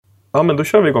Ja, men då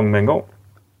kör vi igång med en gång.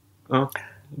 Ja,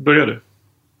 börjar du?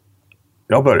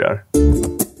 Jag börjar.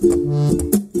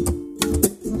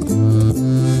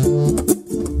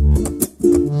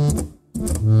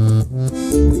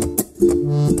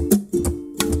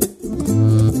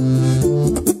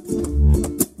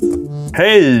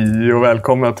 Hej och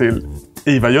välkomna till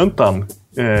IVA-juntan.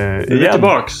 Nu är vi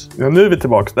tillbaks. Ja, nu är vi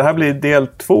tillbaks. Det här blir del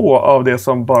 2 av det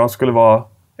som bara skulle vara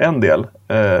en del.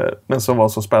 Men som var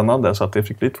så spännande så att det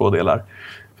fick bli 2 delar.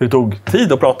 För det tog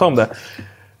tid att prata om det.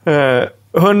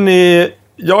 Hörrni,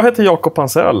 jag heter Jakob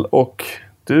Pansell och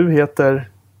du heter...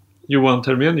 Johan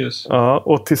Termenius. Ja,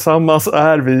 och tillsammans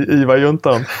är vi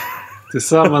IVA-juntan.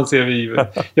 Tillsammans är vi IVA.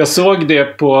 Jag såg det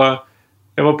på...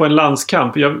 Jag var på en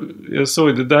landskamp. Jag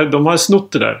såg det där. De har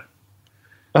snott det där.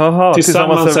 Aha,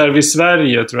 tillsammans är vi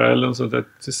Sverige, tror jag. Eller något sånt där.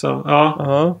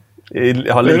 Ja. Det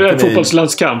är en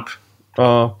fotbollslandskamp.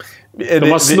 Ja.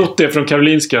 De har snott det från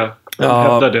Karolinska.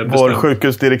 Vår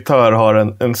sjukhusdirektör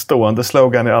har en stående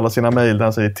slogan i alla sina mejl där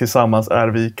han säger tillsammans är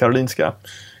vi Karolinska.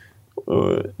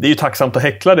 Det är ju tacksamt att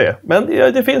häckla det. Men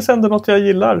det finns ändå något jag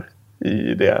gillar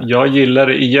i det. Jag gillar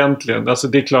det egentligen. Alltså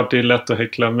det är klart det är lätt att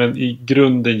häckla. Men i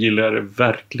grunden gillar jag det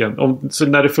verkligen. Så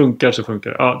när det funkar så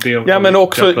funkar det. Ja, men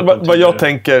också vad jag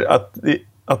tänker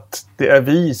att det är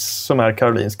vi som är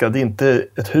Karolinska. Det är inte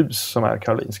ett hus som är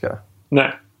Karolinska.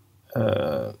 Nej.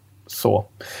 Så.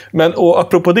 Men och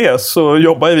apropå det så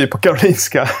jobbar vi på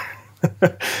Karolinska.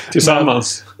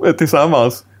 Tillsammans.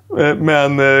 Tillsammans.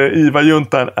 Men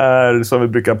IVA-juntan är, som vi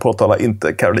brukar påtala,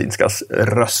 inte Karolinskas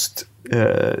röst.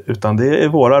 Utan det är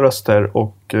våra röster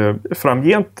och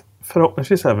framgent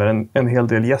förhoppningsvis även en hel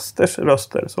del gästers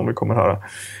röster som vi kommer höra.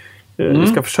 Vi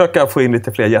ska försöka få in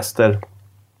lite fler gäster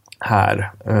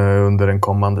här under den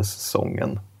kommande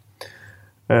säsongen.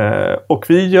 Och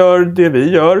vi gör det vi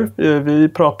gör. Vi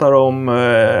pratar om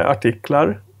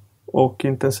artiklar och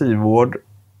intensivvård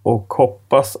och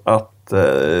hoppas att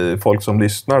folk som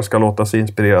lyssnar ska låta sig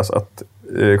inspireras att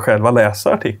själva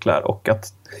läsa artiklar och att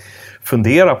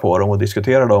fundera på dem och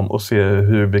diskutera dem och se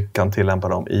hur vi kan tillämpa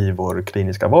dem i vår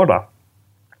kliniska vardag.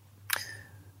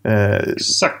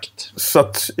 Exakt. Så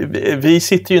att vi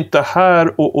sitter ju inte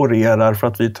här och orerar för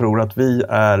att vi tror att vi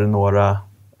är några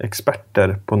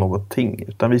experter på någonting,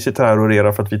 utan vi sitter här och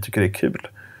orerar för att vi tycker det är kul.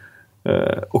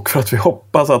 Och för att vi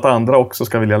hoppas att andra också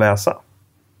ska vilja läsa.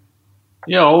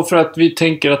 Ja, och för att vi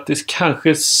tänker att det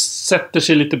kanske sätter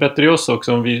sig lite bättre i oss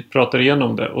också om vi pratar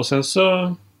igenom det. Och sen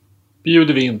så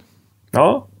bjuder vi in.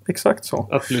 Ja, exakt så.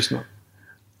 Att lyssna.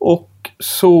 Och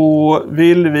så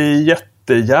vill vi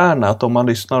jättegärna att om man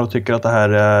lyssnar och tycker att det här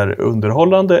är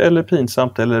underhållande eller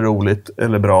pinsamt eller roligt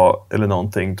eller bra eller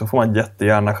någonting, då får man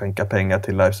jättegärna skänka pengar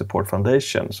till Life Support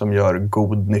Foundation som gör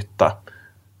god nytta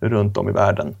runt om i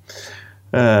världen.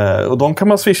 Och de kan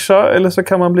man swisha eller så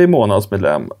kan man bli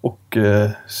månadsmedlem och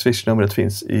swishnumret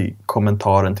finns i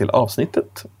kommentaren till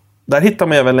avsnittet. Där hittar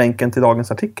man även länken till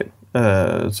dagens artikel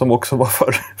som också var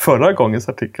förra gångens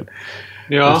artikel.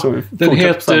 Ja, den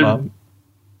heter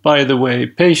by the way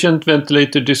Patient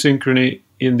Ventilator Dysynchrony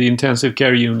in the Intensive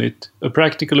Care Unit, A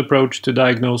Practical Approach to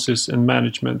Diagnosis and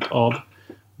Management av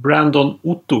Brandon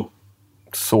Otto.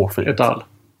 Så fint. Ett all.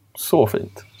 Så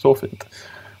fint, så fint.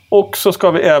 Och så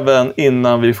ska vi även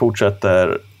innan vi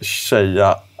fortsätter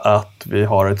säga att vi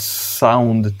har ett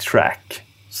soundtrack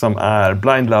som är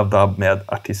Blind Love Dub med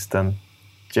artisten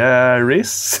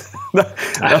Jaris.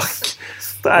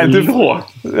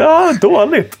 Ja,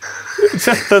 dåligt.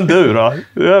 Sätt den du då.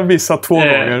 Jag har missat 2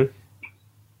 gånger.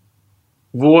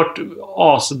 Vårt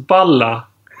asballa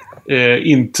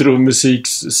intromusiks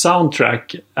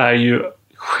soundtrack är ju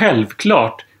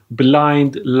självklart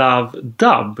Blind Love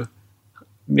Dub.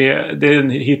 Det är en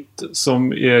hit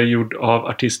som är gjord av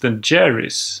artisten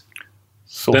Jaris.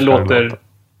 Den låter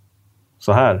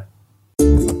så här.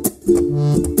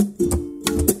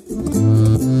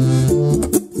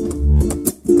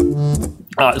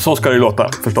 Så ska det låta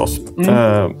förstås.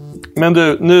 Men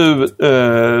du, nu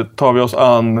tar vi oss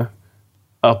an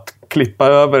att klippa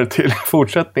över till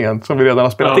fortsättningen som vi redan har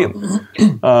spelat in.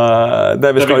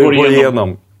 Där vi ska gå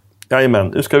igenom. Jajamän,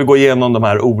 nu ska vi gå igenom de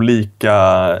här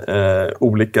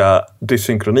olika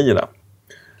dysynkronierna.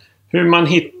 Hur man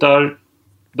hittar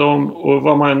dem och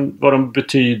vad de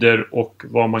betyder och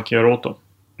vad man kan göra åt dem.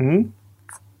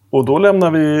 Och då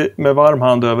lämnar vi med varm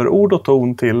hand över ord och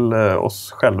ton till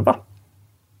oss själva.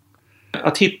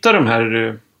 Att hitta de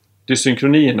här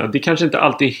dysynkronierna, det kanske inte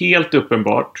alltid är helt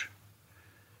uppenbart.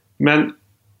 Men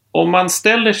om man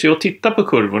ställer sig och tittar på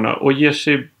kurvorna och ger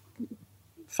sig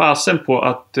fasen på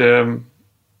att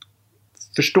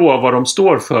förstå vad de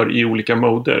står för i olika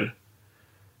moder,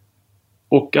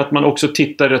 Och att man också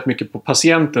tittar rätt mycket på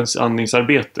patientens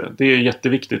andningsarbete. Det är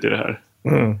jätteviktigt i det här.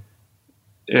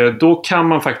 Då kan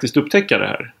man faktiskt upptäcka det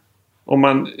här. Om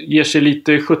man ger sig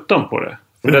lite 17 på det.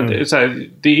 För att, så här,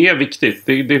 det är viktigt.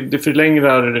 Det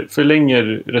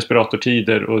förlänger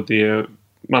respiratortider och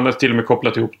man har till och med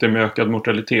kopplat ihop det med ökad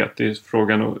mortalitet. Det är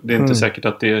frågan, och det är inte säkert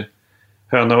att det är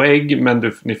höna och ägg,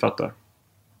 men ni fattar.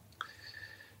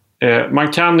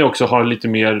 Man kan ju också ha lite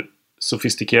mer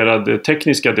sofistikerade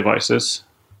tekniska devices.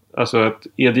 Alltså att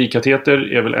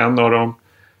EDI-kateter är väl en av dem.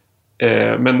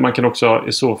 Men man kan också ha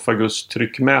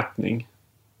esofagustryckmätning.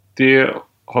 Det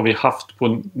har vi haft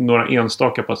på några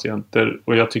enstaka patienter.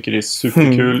 Och jag tycker det är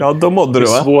superkul. Ja, då mådde du,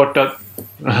 va? Det är svårt att...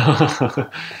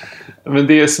 Men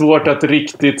det är svårt att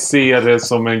riktigt se det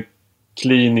som en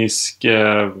klinisk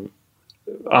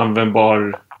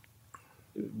användbar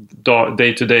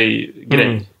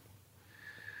day-to-day-grej.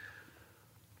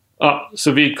 Ja,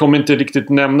 så vi kommer inte riktigt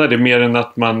nämna det mer än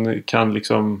att man kan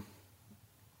liksom...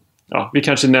 Ja, vi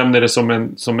kanske nämner det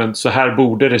som en så här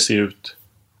borde det se ut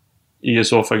i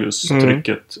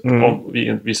esofagustrycket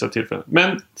vid vissa tillfällen.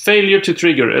 Men failure to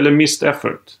trigger eller missed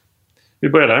effort. Vi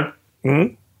börjar där.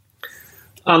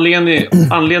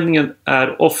 Anledningen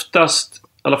är oftast, i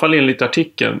alla fall enligt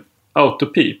artikeln,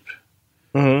 autopip.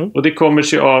 Och det kommer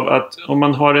sig av att om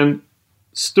man har en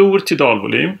stor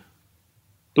tidalvolym,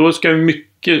 då ska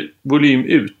mycket volym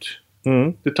ut.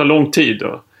 Det tar lång tid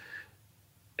då.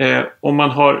 Om man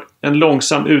har en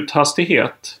långsam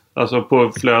uthastighet, alltså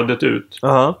på flödet ut.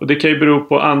 Och det kan ju bero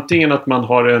på antingen att man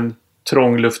har en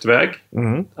trång luftväg.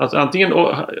 Alltså antingen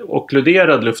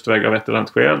okkluderad luftväg av ett eller annat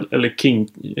skäl. Eller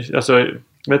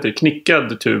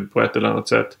knickad tub på ett eller annat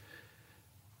sätt.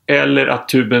 Eller att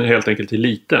tuben helt enkelt är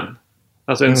liten.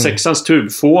 Alltså en sexans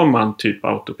tub får man typ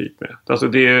autopip med. Alltså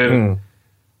det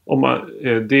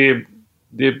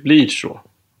blir så.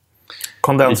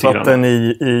 Kondensvatten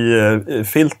i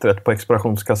filtret på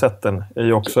expirationskassetten är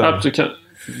ju också... Absolut,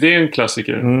 det är en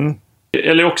klassiker.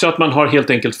 Eller också att man har helt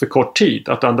enkelt för kort tid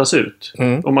att andas ut.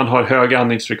 Om man har hög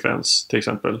andningsfrekvens till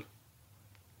exempel.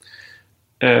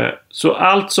 Så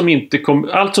allt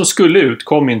som skulle ut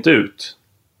kom inte ut.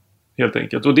 Helt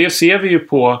enkelt. Och det ser vi ju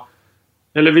på...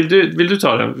 Eller vill du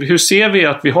ta den? Hur ser vi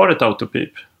att vi har ett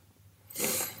autopip?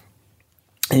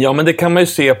 Ja, men det kan man ju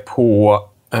se på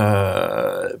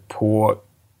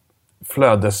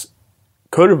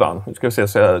flödeskurvan. Nu ska vi se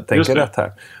så jag tänker rätt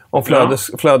här. Om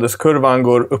flödeskurvan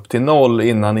går upp till 0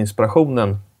 innan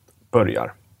inspirationen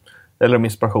börjar. Eller om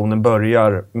inspirationen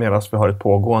börjar medan vi har ett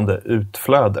pågående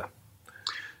utflöde.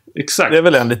 Exakt. Det är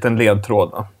väl en liten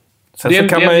ledtråd, va? Det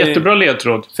är en jättebra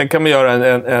ledtråd. Sen kan man göra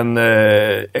en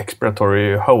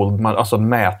expiratory hold, alltså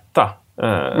mäta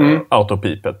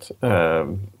autopipet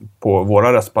på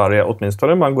våra resparia.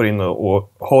 Åtminstone man går in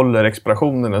och håller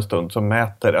expirationen en stund, så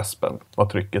mäter respen vad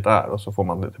trycket är och så får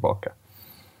man det tillbaka.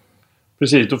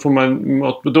 Precis,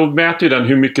 då mäter ju den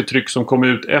hur mycket tryck som kom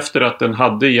ut efter att den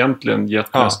hade egentligen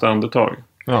gett nästa andetag.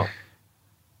 Ja.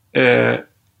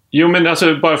 Jo, men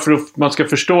alltså bara för att man ska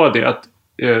förstå det att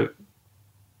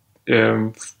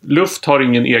luft har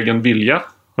ingen egen vilja.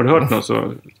 Har du hört något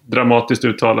så dramatiskt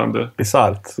uttalande?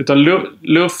 Bisarrt. Utan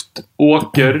luft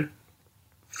åker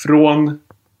från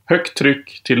högt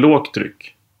tryck till lågt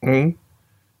tryck.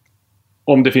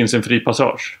 Om det finns en fri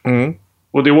passage.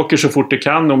 Och det åker så fort det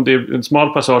kan. Om det är en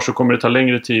smal passage så kommer det ta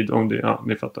längre tid.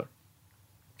 Ni fattar.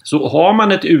 Så har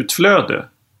man ett utflöde,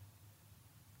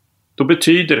 då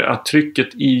betyder det att trycket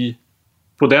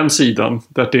på den sidan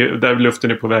där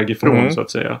luften är på väg ifrån så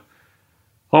att säga.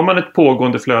 Har man ett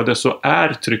pågående flöde så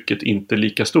är trycket inte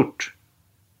lika stort.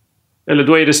 Eller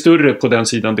då är det större på den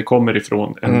sidan det kommer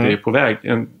ifrån än det är på väg,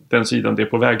 än den sidan det är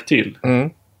på väg till.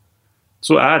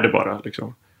 Så är det bara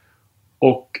liksom.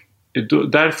 Och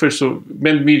därför så,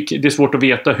 men det är svårt att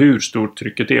veta hur stort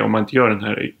trycket är om man inte gör den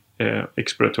här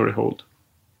expiratory hold.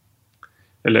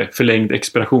 Eller förlängd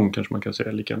expiration kanske man kan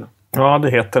säga lika gärna. Ja,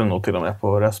 det heter det nog till och med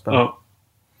på respen. Ja.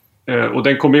 Och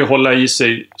den kommer ju hålla i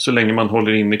sig så länge man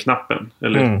håller inne knappen.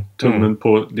 Eller tummen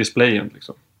på displayen.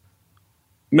 Liksom.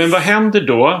 Men vad händer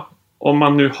då om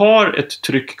man nu har ett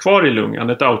tryck kvar i lungan,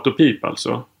 ett autopip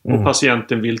alltså, och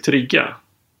patienten vill trigga?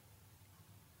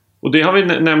 Och det har vi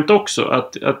nämnt också,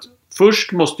 att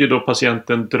först måste ju då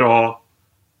patienten dra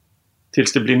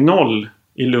tills det blir 0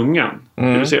 i lungan.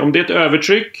 Det vill säga, om det är ett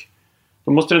övertryck,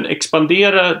 då måste den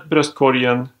expandera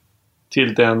bröstkorgen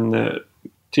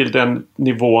till den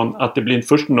nivån att det blir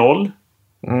först 0.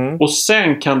 Och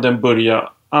sen kan den börja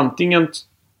antingen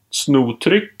sno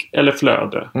tryck eller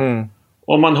flöde.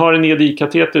 Om man har en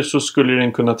EDI-kateter så skulle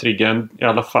den kunna trigga i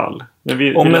alla fall. Men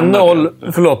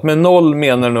med 0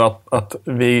 menar du att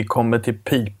vi kommer till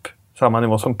pip samma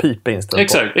nivå som pip är inställd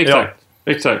på.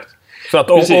 Exakt. Så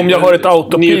att om jag har ett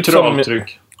autopip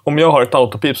tryck. Om jag har ett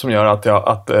autopip som gör att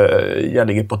jag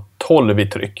ligger på 12 i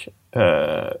tryck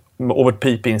och ett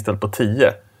pip är inställt på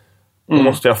 10, då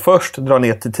måste jag först dra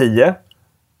ner till 10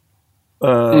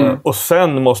 och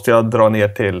sen måste jag dra ner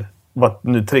till vad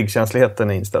nu triggkänsligheten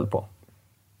är inställd på.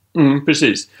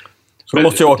 Precis. Så då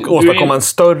måste jag åstadkomma en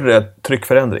större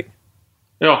tryckförändring.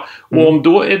 Ja, och om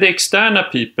då är det externa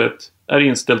pipet är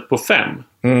inställt på 5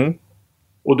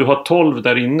 och du har 12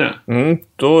 där inne,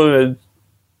 då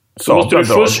måste du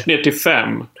först ner till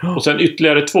 5 och sen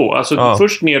ytterligare 2. Alltså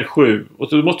först ner 7 och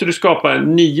så måste du skapa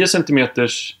 9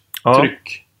 centimeters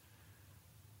tryck.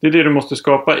 Det är det du måste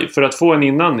skapa för att få en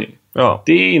inandning. Ja.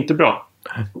 Det är inte bra.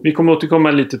 Vi kommer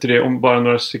återkomma lite till det om bara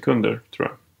några sekunder, tror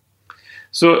jag.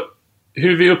 Så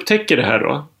hur vi upptäcker det här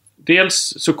då?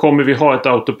 Dels så kommer vi ha ett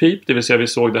autopip, det vill säga vi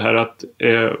såg det här att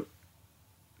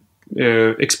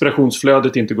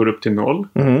expirationsflödet inte går upp till 0.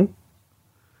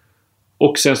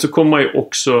 Och sen så kommer man ju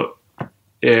också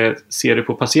se det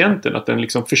på patienten, att den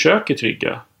liksom försöker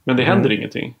trigga, men det händer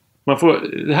ingenting.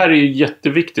 Det här är ju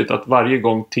jätteviktigt att varje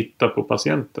gång titta på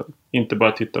patienten, inte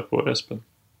bara titta på respen.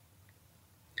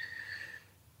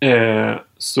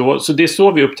 Så det är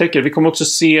så vi upptäcker. Vi kommer också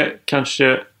se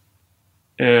kanske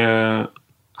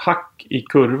hack i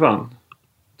kurvan.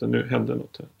 Nu händer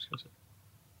något här. Ska jag se.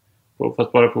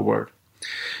 Fast bara på Word.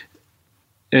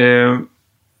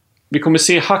 Vi kommer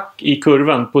se hack i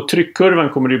kurvan. På tryckkurvan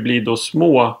kommer det bli då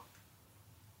små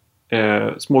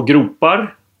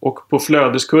gropar. Och på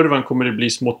flödeskurvan kommer det bli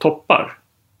små toppar.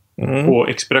 På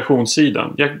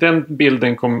expirationssidan. Den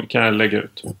bilden kan jag lägga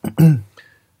ut.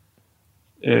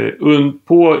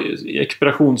 På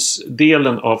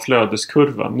expirationsdelen av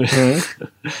flödeskurvan.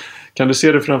 Kan du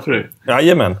se det framför dig?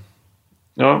 Jajamän.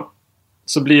 Ja.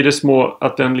 Så blir det små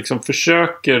att den liksom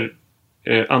försöker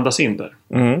andas in där.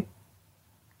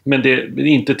 Men det är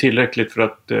inte tillräckligt för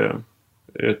att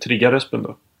trigga respen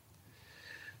då.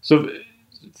 Så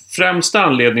främsta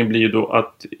anledningen blir ju då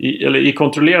att i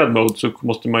kontrollerad mode så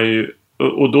måste man ju,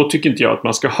 och då tycker inte jag att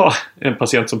man ska ha en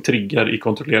patient som triggar i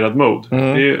kontrollerad mode.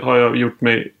 Det har jag gjort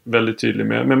mig väldigt tydlig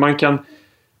med. Men man kan,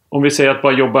 om vi säger att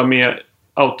bara jobba med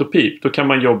autopip, då kan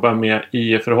man jobba med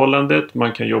IE-förhållandet,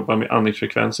 man kan jobba med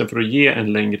andningsfrekvensen för att ge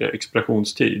en längre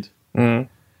expirationstid.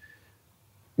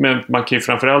 Men man kan ju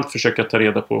framförallt försöka ta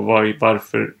reda på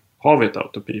varför har vi ett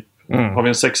autopip. Har vi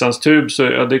en 6-tub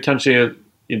så det kanske är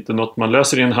inte något man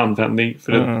löser i en handvändning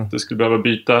för det skulle behöva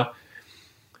byta.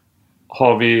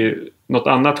 Har vi något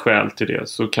annat skäl till det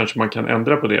så kanske man kan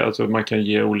ändra på det. Alltså man kan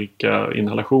ge olika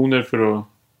inhalationer för att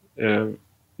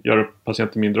göra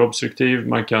patienten mindre obstruktiv.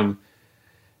 Man kan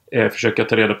försöka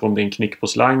ta reda på om det är en knick på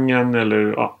slangen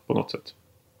eller på något sätt.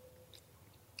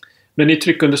 Men i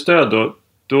tryckunderstöd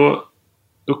då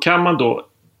kan man då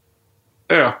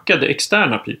öka det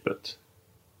externa pipet.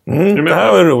 Det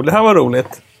här var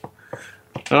roligt.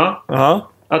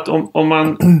 Ja. Att om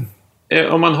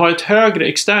man har ett högre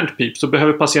externt pip så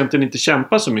behöver patienten inte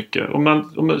kämpa så mycket.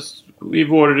 I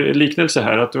vår liknelse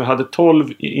här att du hade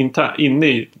 12 inne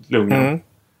i lungan.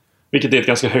 Vilket är ett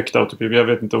ganska högt autopip. Jag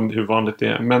vet inte hur vanligt det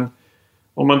är. Men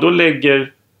om man då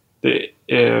lägger det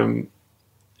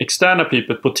externa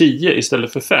pipet på 10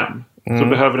 istället för 5. Så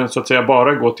behöver den så att säga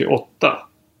bara gå till 8.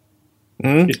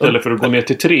 Istället för att gå ner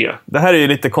till 3. Det här är ju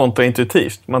lite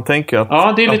kontraintuitivt. Man tänker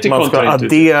att, det är lite att man ska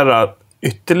addera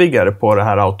ytterligare på det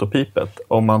här autopipet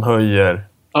om man höjer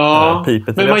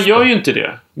pipet. Men man gör ju inte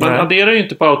det. Man adderar ju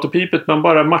inte på autopipet. Man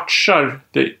bara matchar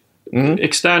det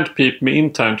externt pip med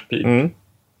internt pip.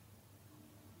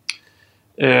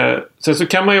 Sen så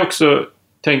kan man ju också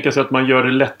tänka sig att man gör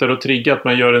det lättare att trigga. Att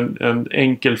man gör en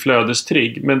enkel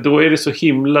flödestrigg. Men då är det så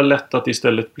himla lätt att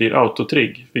istället blir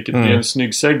autotrigg. Vilket blir en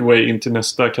snygg segway in till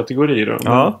nästa kategori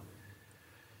då.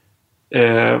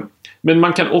 Men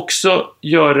man kan också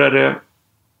göra det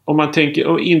om man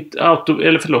tänker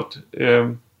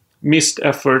missed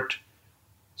effort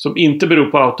som inte beror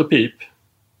på autopip.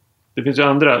 Det finns ju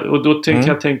andra. Och då kan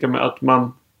jag tänka mig att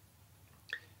man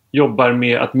jobbar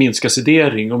med att minska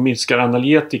sedering och minska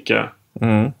analgetika.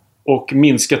 Och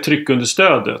minska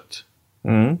tryckunderstödet.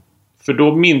 För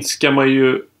då minskar man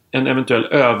ju en eventuell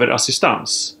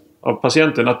överassistans av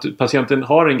patienten. Att patienten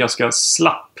har en ganska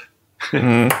slapp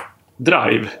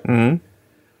drive.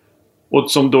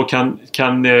 Och som då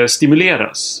kan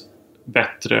stimuleras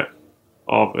bättre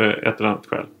av ett eller annat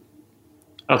skäl.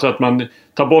 Alltså att man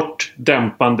tar bort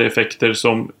dämpande effekter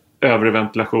som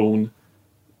överventilation,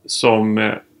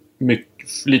 som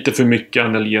lite för mycket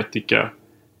analgetika,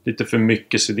 lite för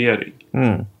mycket sedering.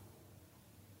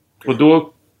 Och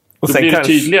då blir det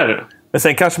tydligare. Men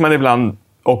sen kanske man ibland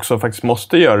också faktiskt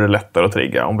måste göra det lättare att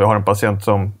trigga. Om vi har en patient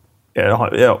som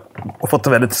har fått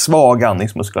en väldigt svag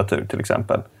andningsmuskulatur till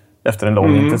exempel. Efter en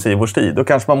lång intensivvårdstid. Då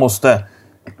kanske man måste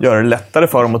göra det lättare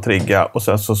för dem att trigga. Och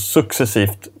sen så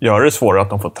successivt göra det svårare att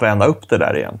de får träna upp det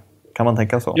där igen. Kan man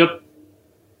tänka så?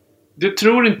 Det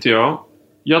tror inte jag.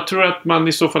 Jag tror att man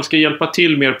i så fall ska hjälpa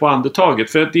till mer på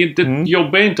andetaget. För det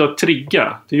jobbar inte att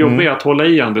trigga. Det jobbar att hålla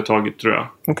i andetaget, tror jag.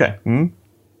 Okej.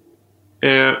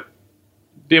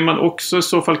 Det man också i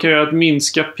så fall kan göra är att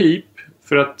minska pip.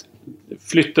 För att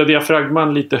flytta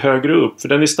diafragman lite högre upp. För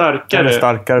den är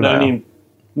starkare,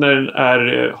 när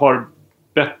den har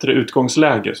bättre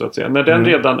utgångsläge, så att säga. När den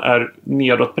redan är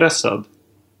nedåtpressad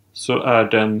så är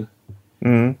den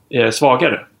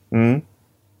svagare.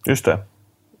 Just det.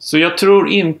 Så jag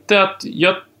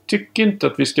tycker inte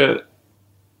att vi ska...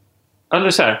 Eller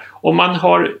så här, om man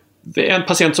har en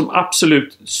patient som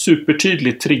absolut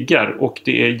supertydligt triggar och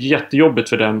det är jättejobbigt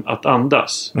för den att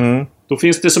andas. Då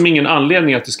finns det som ingen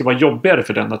anledning att det ska vara jobbigare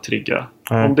för den att trigga.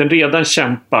 Om den redan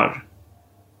kämpar,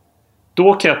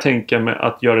 då kan jag tänka mig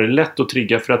att göra det lätt att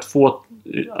trigga för att få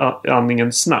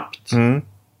andningen snabbt.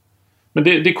 Men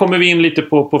det kommer vi in lite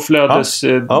på flödes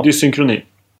dysynkroni.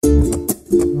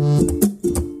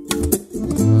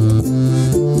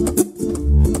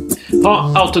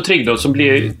 Autotrigg då, som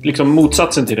blir liksom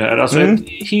motsatsen till det här. Alltså ett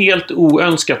helt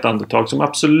oönskat andetag som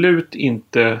absolut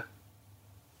inte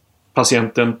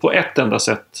patienten på ett enda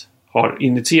sätt har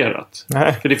initierat.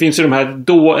 Nej. För det finns ju de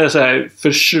här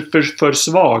för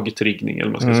svag triggning,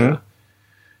 eller man ska säga.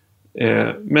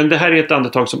 Men det här är ett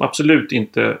andetag som absolut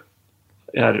inte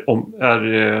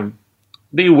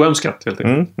det är oönskat, helt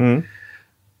enkelt.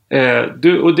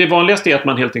 Och det vanligaste är att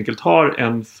man helt enkelt har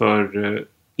en för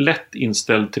lätt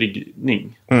inställd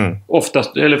triggning.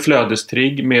 Oftast, eller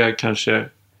flödestrigg med kanske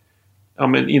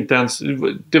inte ens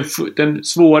den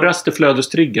svåraste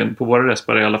flödestriggen på våra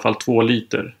respar är i alla fall 2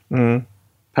 liter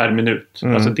per minut.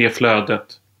 Alltså det flödet.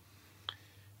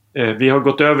 Vi har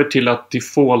gått över till att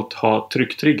default ha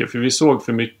trycktrigger, för vi såg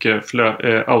för mycket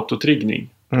autotriggning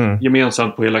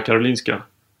gemensamt på hela Karolinska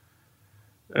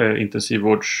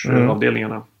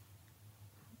intensivvårdsavdelningarna.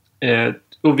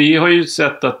 Och vi har ju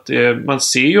sett att man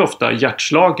ser ju ofta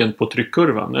hjärtslagen på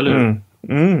tryckkurvan, eller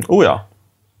hur? Oh ja.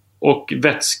 Och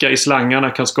vätska i slangarna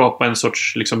kan skapa en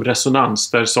sorts liksom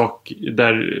resonans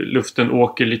där luften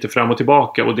åker lite fram och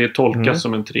tillbaka, och det tolkas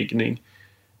som en triggning.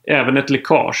 Även ett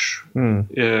läckage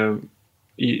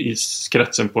i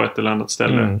kretsen på ett eller annat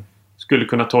ställe skulle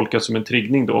kunna tolkas som en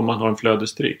triggning då, om man har en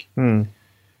flödestrigg.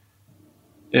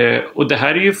 Och det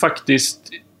här är ju faktiskt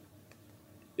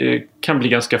kan bli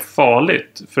ganska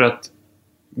farligt, för att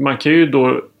man kan ju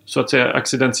då så att säga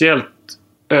accidentiellt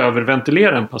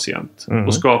överventilera en patient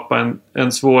och skapa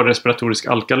en svår respiratorisk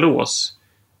alkalos,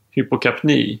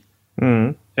 hypokapni,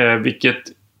 vilket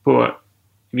på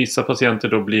vissa patienter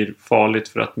då blir farligt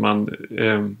för att man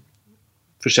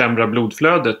försämrar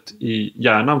blodflödet i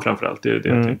hjärnan framförallt. Det är det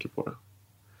jag tänker på.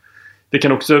 Det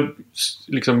kan också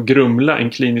liksom grumla en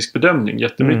klinisk bedömning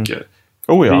jättemycket.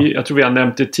 Jag tror vi har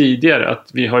nämnt det tidigare, att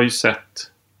vi har ju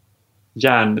sett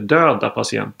hjärndöda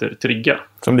patienter trigga.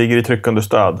 Som ligger i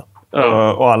tryckunderstöd.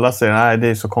 Och alla säger, nej, det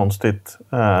är så konstigt.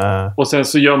 Och sen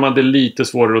så gör man det lite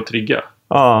svårare att trigga.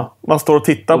 Ja, man står och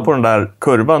tittar på den där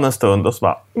kurvan en stund och så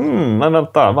bara, men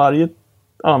vänta, varje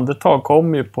andetag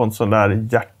kommer ju på en sån där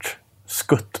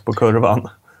hjärtskutt på kurvan.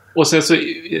 Och sen så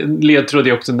ledtråd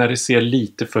är också när det ser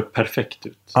lite för perfekt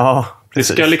ut. Ja,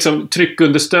 precis. Det ska liksom,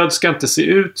 tryckunderstöd ska inte se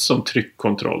ut som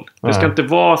tryckkontroll. Det ska inte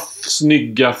vara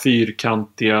snygga,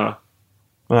 fyrkantiga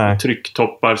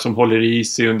trycktoppar som håller i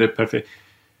sig under perfekt.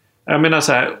 Jag menar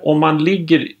så här, om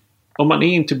man är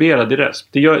intuberad i resp,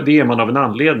 det är man av en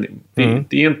anledning.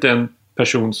 Det är inte en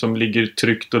person som ligger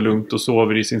tryggt och lugnt och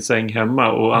sover i sin säng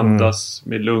hemma och andas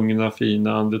med lugna,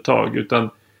 fina andetag, utan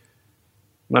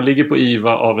man ligger på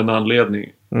IVA av en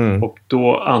anledning. Och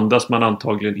då andas man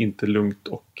antagligen inte lugnt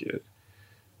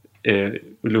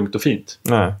och fint.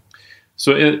 Nej.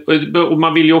 Så, och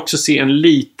man vill ju också se en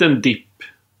liten dipp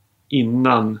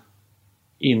innan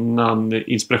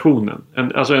inspirationen.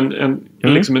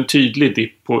 Liksom en tydlig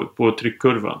dipp på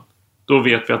tryckkurvan. Då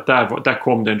vet vi att där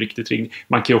kom det en riktig triggning.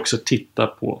 Man kan ju också titta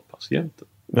på patienten.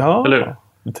 Ja, eller?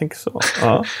 Jag tänker så.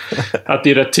 Ja. Att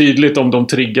det är rätt tydligt om de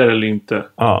triggar eller inte.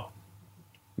 Ja.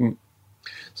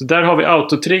 Så där har vi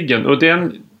autotriggen. Och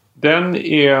den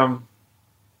är...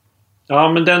 Ja,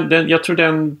 men jag tror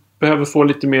den behöver få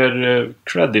lite mer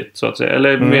credit, så att säga.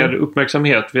 Eller mer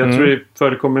uppmärksamhet. Jag tror det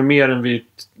förekommer mer än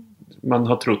man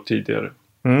har trott tidigare.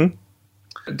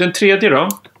 Den tredje då?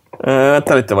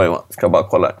 Vänta lite, Johan. Ska bara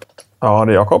kolla. Ja,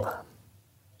 det är Jakob.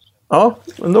 Ja,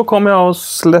 men då kommer jag och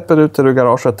släpper ut ur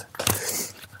garaget.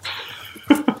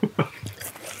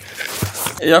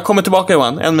 Jag kommer tillbaka,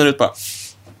 Johan. 1 minut bara.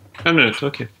 1 minut,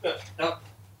 okej. Ja.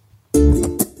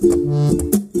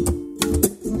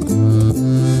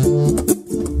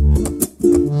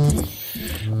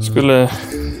 Skulle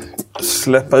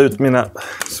släppa ut mina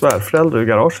svärföräldrar i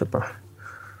garaget bara.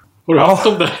 Har du haft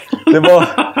dem där?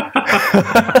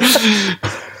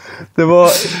 Det var...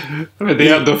 Men det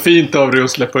är ändå fint av dig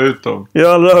att släppa ut dem. I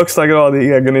allra högsta grad i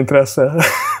egen intresse.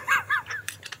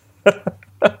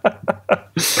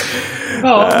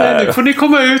 Ja, men nu får ni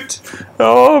komma ut.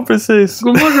 Ja, precis.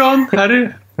 God morgon, här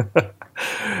är...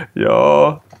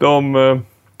 Ja,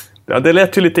 det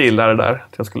lät ju lite illa det där.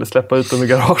 Att jag skulle släppa ut dem i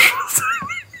garaget.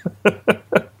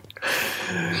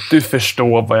 Du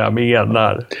förstår vad jag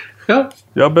menar. Ja.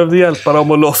 Jag behövde hjälpa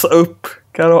dem att låsa upp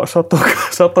garage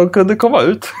så att de kunde komma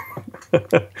ut.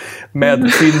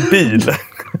 Med sin bil.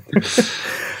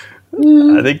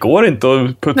 Nej, det går inte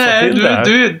att putsa till det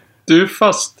här. Du är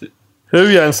fast. Hur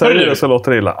jag än säger det så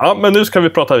låter det illa. Ja, men nu ska vi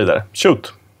prata vidare.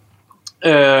 Shoot.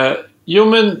 Jo,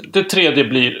 men det tredje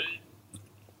blir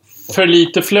för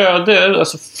lite flöde.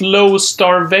 Alltså flow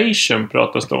starvation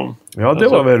pratas det om. Ja, det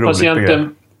var väl roligt.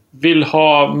 Patienten vill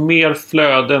ha mer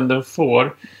flöde än den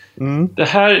får. Mm. Det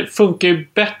här funkar ju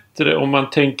bättre om man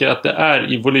tänker att det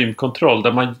är i volymkontroll.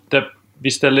 Där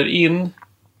vi ställer in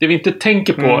det vi inte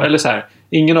tänker på. Eller så här,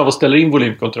 ingen av oss ställer in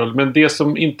volymkontroll. Men det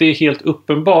som inte är helt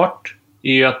uppenbart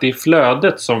är att det är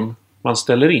flödet som man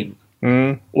ställer in.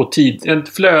 Mm. Och en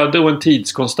flöde och en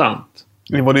tidskonstant.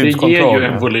 Det ger ju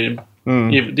en volym.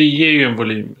 Det ger ju en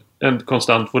volym. En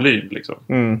konstant volym liksom.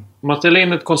 Man ställer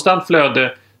in ett konstant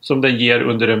flöde som den ger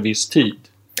under en viss tid.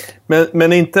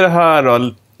 Men är inte det här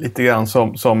då lite grann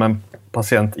som en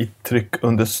patient i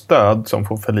tryckunderstöd som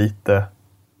får för lite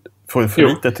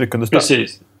lite tryckunderstöd?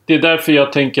 Precis. Det är därför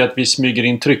jag tänker att vi smyger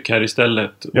in tryck här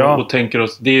istället. Ja. Och tänker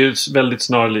oss, det är ju väldigt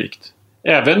snarlikt.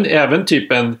 Även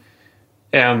typ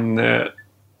en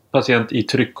patient i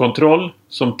tryckkontroll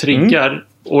som triggar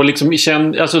och liksom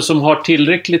som är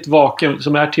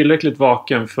tillräckligt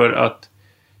vaken för att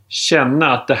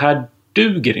känna att det här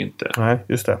duger inte. Nej,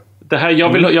 just det. Det här,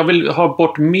 jag vill ha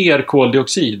bort mer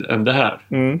koldioxid än det här.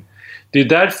 Det är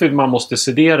därför man måste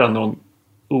sedera någon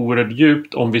oerhört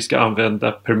djupt om vi ska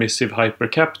använda permissive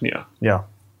hypercapnia. Ja.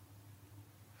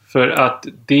 För att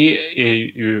det är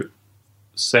ju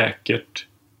säkert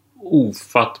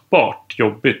ofattbart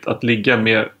jobbigt att ligga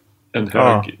med en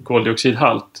hög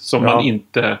koldioxidhalt som man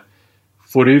inte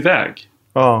får iväg.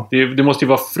 Ja. Det måste ju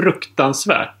vara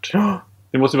fruktansvärt. Ja.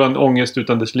 Det måste vara en ångest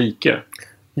utan dess like.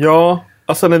 Ja,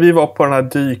 alltså när vi var på den här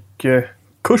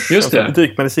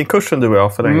dykmedicinkursen du och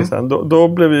jag för länge sedan.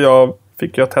 Då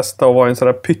fick jag testa att vara i en sån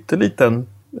där pytteliten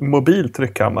mobil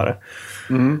tryckkammare.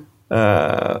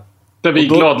 Där vi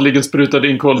gladeligen sprutade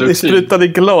in koldioxid. Vi sprutade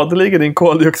gladeligen in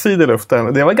koldioxid i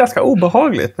luften. Det var ganska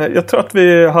obehagligt. Jag tror att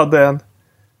vi hade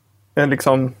en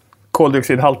liksom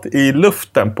koldioxidhalt i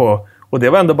luften på... Och det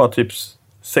var ändå bara typ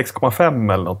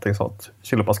 6,5 eller någonting sånt.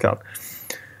 Kilopascal.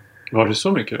 Var det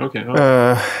så mycket? Okej.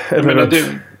 Ja. Jag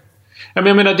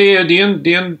menar, det är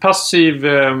en passiv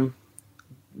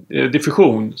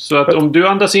diffusion. Så att om du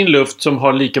andas in luft som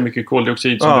har lika mycket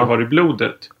koldioxid som du har i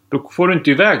blodet, då får du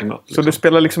inte iväg något. Liksom. Så det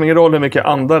spelar liksom ingen roll hur mycket jag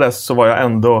andades, så var jag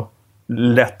ändå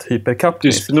lätt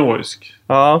hyperkapnisk. Dyspnoisk.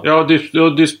 Ja. Ja,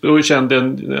 du kände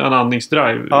en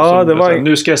andningsdrive. Ja, det var...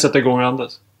 Nu ska jag sätta igång och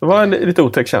andas. Det var en lite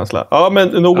otäck känsla. Ja, men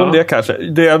nog om det kanske.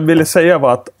 Det jag ville säga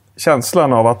var att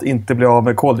känslan av att inte bli av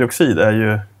med koldioxid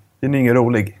den är ingen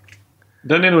rolig.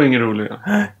 Den är nog ingen rolig.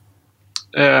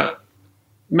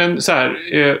 Men så här,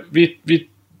 vi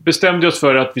bestämde oss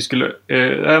för att vi skulle...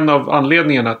 en av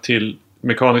anledningarna till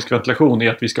mekanisk ventilation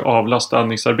är att vi ska avlasta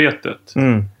andningsarbetet.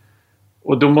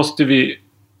 Och då måste vi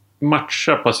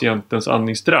matcha patientens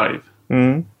andningsdrive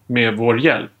med vår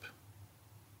hjälp.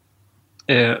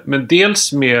 Men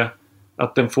dels med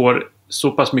att den får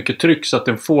så pass mycket tryck så att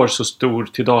den får så stor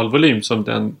tidalvolym som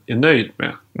den är nöjd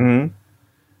med.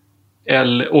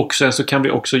 Och sen så kan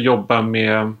vi också jobba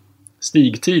med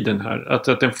stigtiden här.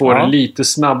 Att den får lite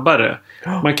snabbare.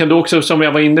 Man kan då också, som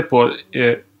jag var inne på,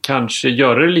 kanske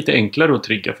göra det lite enklare att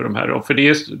trigga för de här. För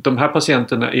de här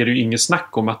patienterna är det ju inget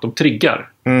snack om att de triggar.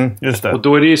 Just det. Och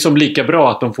då är det ju som lika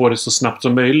bra att de får det så snabbt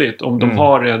som möjligt. Om de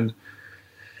har en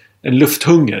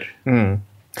lufthunger.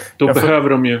 Då behöver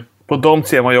de ju... På dem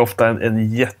ser man ju ofta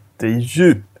en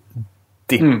jättedjup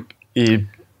dipp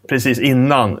precis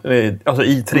innan, alltså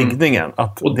i triggningen.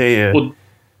 Att det är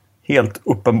helt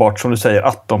uppenbart, som du säger,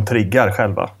 att de triggar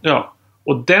själva. Ja,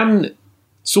 och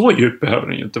så djup behöver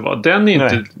den ju inte vara. Den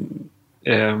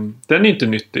är inte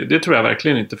nyttig. Det tror jag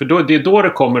verkligen inte. För det är då det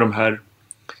kommer de här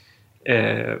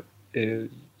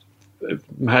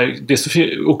det är så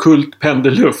ockult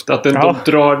pendelluft att de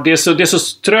drar, det är så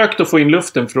trögt att få in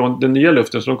luften från den nya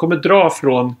luften, så de kommer dra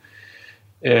från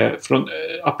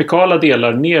apikala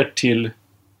delar ner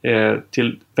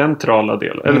till ventrala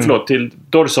delar, eller förlåt, till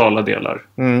dorsala delar.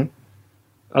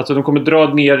 Alltså de kommer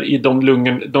dra ner i de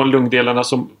lungdelarna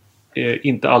som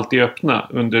inte alltid är öppna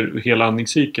under hela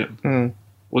andningscykeln.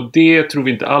 Och det tror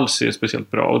vi inte alls är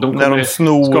speciellt bra. Och de kommer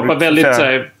skapa väldigt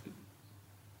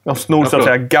de snor så att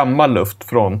säga gammal luft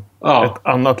från ett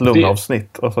annat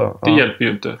lungavsnitt. Det hjälper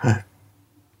ju inte.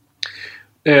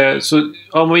 Så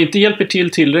om vi inte hjälper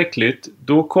till tillräckligt,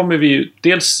 då kommer vi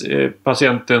dels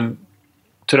patienten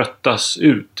tröttas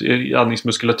ut i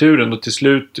andningsmuskulaturen och till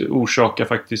slut orsaka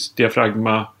faktiskt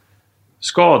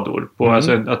diafragmaskador på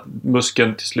alltså att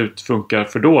muskeln till slut funkar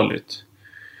för dåligt.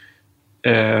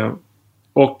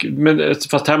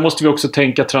 Fast här måste vi också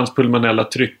tänka transpulmonella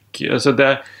tryck. Alltså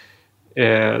det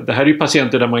här är ju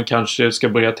patienter där man kanske ska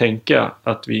börja tänka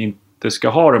att vi inte ska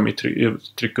ha dem i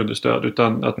tryckunderstöd,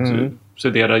 utan att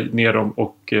sedera ner dem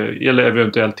eller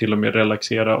eventuellt till och med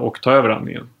relaxera och ta över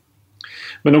andningen.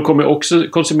 Men de kommer också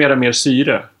konsumera mer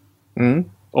syre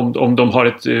om de har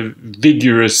ett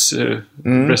vigorous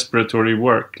respiratory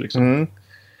work liksom.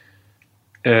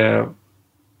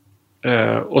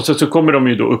 Och så kommer de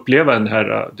ju då uppleva den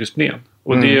här dyspnén.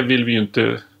 Och det vill vi ju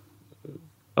inte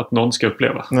att någon ska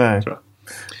uppleva. Nej. Tror jag.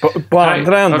 På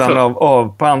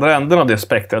andra änden av det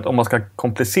spektret, om man ska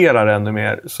komplicera det ännu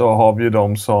mer, så har vi ju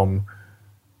de som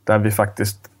där vi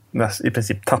faktiskt i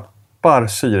princip tappar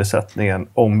syresättningen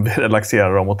om vi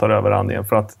relaxerar dem och tar över andningen,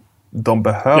 för att de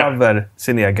behöver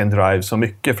sin egen drive så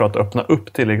mycket för att öppna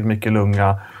upp tillräckligt mycket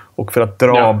lunga och för att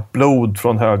dra blod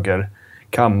från höger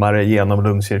kammare genom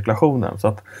lungcirkulationen, så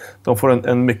att de får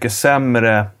en mycket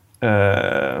sämre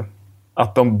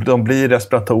att de blir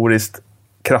respiratoriskt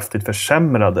kraftigt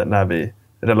försämrade när vi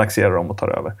relaxerar dem och tar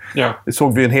över. Det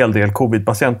såg vi en hel del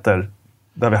covid-patienter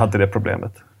där vi hade det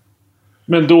problemet.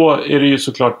 Men då är det ju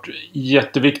såklart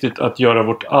jätteviktigt att göra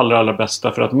vårt allra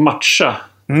bästa för att matcha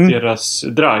deras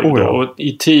drive då,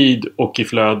 i tid och i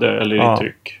flöde eller i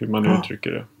tryck, hur man nu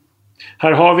uttrycker det.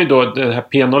 Här har vi då det här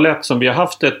P01 som vi har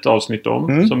haft ett avsnitt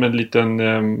om som en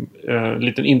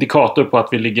liten indikator på att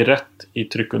vi ligger rätt i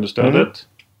tryckunderstödet.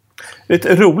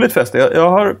 Lite roligt förresten. Jag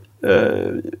har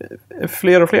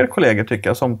fler och fler kollegor tycker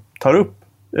jag som tar upp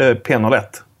P01.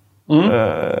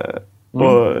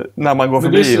 Och när man går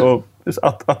förbi och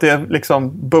att det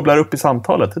liksom bubblar upp i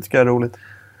samtalet, det tycker jag är roligt.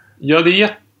 Ja, det är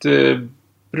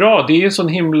jättebra. Det är en sån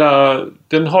himla...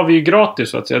 Den har vi ju gratis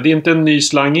så att säga. Det är inte en ny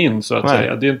slang in så att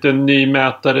säga. Det är inte en ny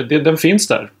mätare. Den finns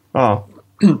där. Ja.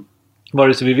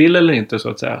 Vare sig vi vill eller inte så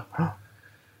att säga.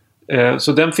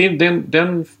 Så den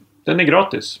är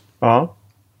gratis. Ja.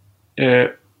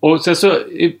 Och sen så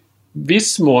i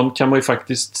viss mån kan man ju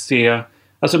faktiskt se...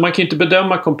 Alltså man kan ju inte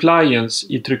bedöma compliance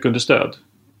i tryckunderstöd.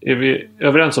 Är vi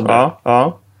överens om det?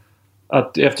 Ja.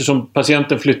 Att eftersom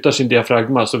patienten flyttar sin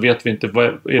diafragma så vet vi inte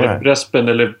är det respen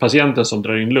eller patienten som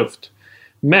drar in luft.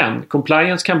 Men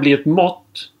compliance kan bli ett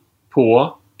mått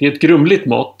på... Det är ett grumligt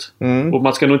mått. Och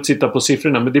man ska nog inte sitta på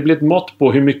siffrorna. Men det blir ett mått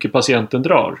på hur mycket patienten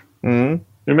drar. Är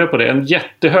du med på det? En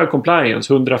jättehög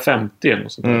compliance, 150 eller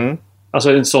något sånt där.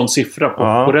 Alltså en sån siffra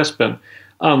på respen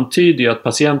antyder ju att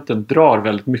patienten drar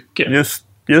väldigt mycket.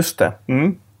 Just det.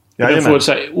 Den får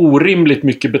så här orimligt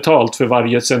mycket betalt för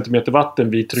varje centimeter vatten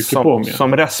vi trycker på med.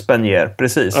 Som respen ger,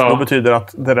 precis. Då betyder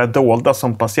att det där dolda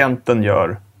som patienten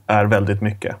gör är väldigt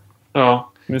mycket.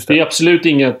 Ja, det är absolut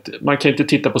inget... Man kan inte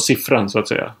titta på siffran så att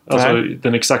säga. Alltså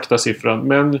den exakta siffran.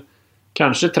 Men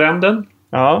kanske trenden.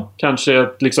 Kanske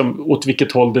liksom åt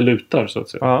vilket håll det lutar så att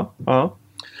säga.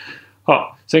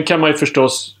 Sen kan man ju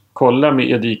förstås kolla med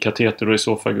EDI-kateter och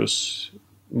esofagus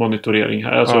monitorering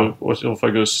här, alltså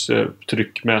esofagus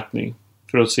tryckmätning,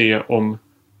 för att se om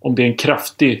det är en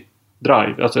kraftig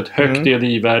drive, alltså ett högt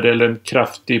EDI-värde eller en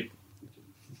kraftig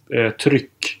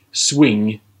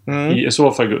tryckswing i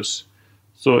esofagus,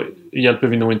 så hjälper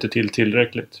vi nog inte till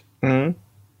tillräckligt.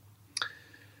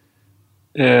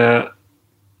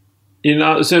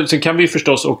 Sen kan vi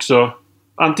förstås också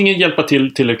antingen hjälpa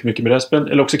till tillräckligt mycket med respen,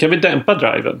 eller också kan vi dämpa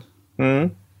driven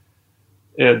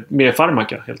med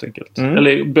farmaka helt enkelt.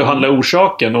 Eller behandla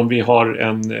orsaken om vi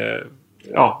har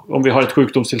om vi har ett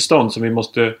sjukdomstillstånd som vi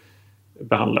måste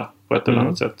behandla på ett eller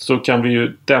annat sätt. Så kan vi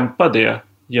ju dämpa det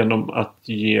genom att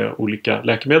ge olika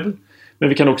läkemedel. Men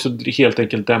vi kan också helt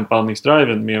enkelt dämpa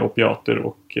andningsdriven med opiater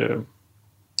och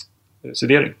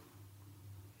sedering.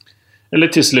 Eller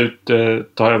till slut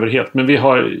ta över helt. Men vi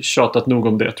har tjatat nog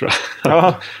om det tror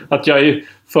jag. Att jag är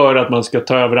för att man ska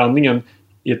ta över andningen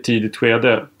i ett tidigt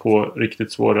skede på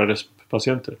riktigt svåra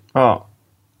patienter.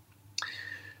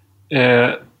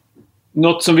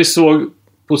 Något som vi såg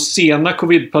på sena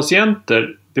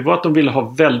covid-patienter, det var att de ville ha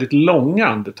väldigt långa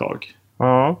andetag.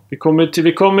 Ja. Vi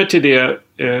kommer till det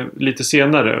lite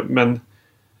senare, men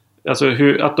alltså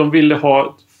att de ville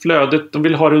ha flödet, de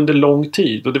ville ha det under lång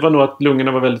tid, och det var nog att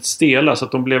lungorna var väldigt stela, så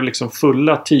att de blev liksom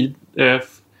fulla tid.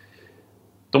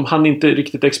 De hann inte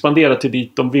riktigt expandera till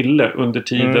dit de ville under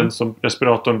tiden som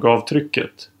respiratorn gav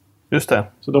trycket. Just det.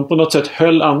 Så de på något sätt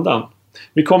höll andan.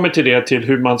 Vi kommer till det, till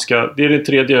hur man ska, det är den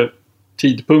tredje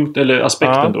tidpunkt eller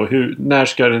aspekten då, när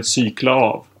ska den cykla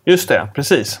av? Just det,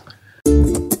 precis.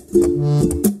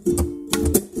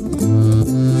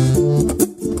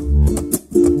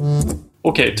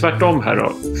 Okej, tvärtom här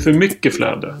då. För mycket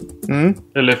flöde.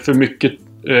 Eller för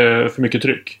mycket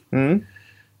tryck.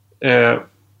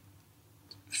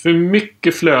 För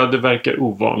mycket flöde verkar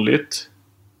ovanligt.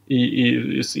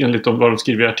 Enligt vad de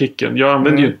skriver i artikeln. Jag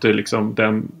använder ju inte liksom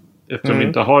den, eftersom vi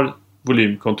inte har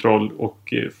volymkontroll,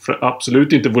 och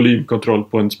absolut inte volymkontroll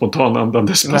på en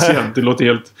spontanandandes patient. Det låter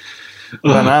helt...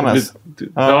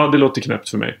 Ja, det låter knäppt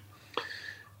för mig.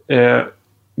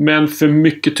 Men för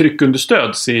mycket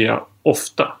tryckunderstöd ser jag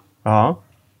ofta. Ja.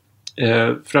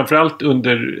 Framförallt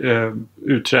under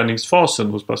utträningsfasen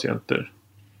hos patienter.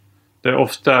 Där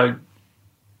ofta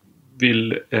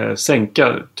vill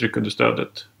sänka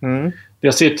tryckunderstödet.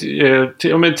 Jag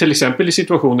ser till exempel i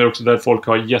situationer också där folk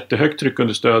har jättehögt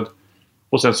tryckunderstöd,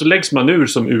 och sen så läggs man ur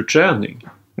som utträning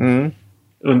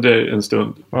under en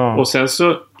stund. Ja. Och sen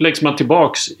så läggs man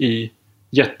tillbaks i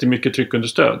jättemycket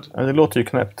tryckunderstöd. Ja, det låter ju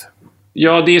knäppt.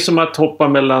 Ja, det är som att hoppa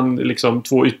mellan liksom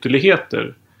två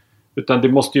ytterligheter.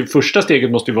 Utan första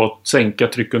steget måste ju vara att sänka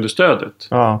tryckunderstödet.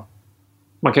 Ja.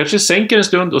 Man kanske sänker en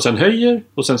stund och sen höjer,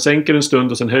 och sen sänker en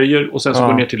stund och sen höjer, och sen så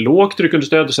går ner till lågt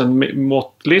tryckunderstöd och sen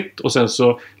måttligt, och sen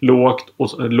så lågt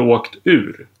och lågt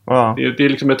ur. Ja. Det är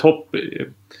liksom ett hopp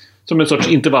som en sorts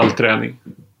intervallträning.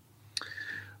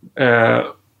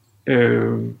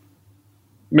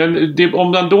 Men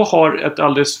om man då har ett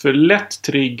alldeles för lätt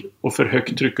trigg och för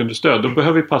högt tryckunderstöd, då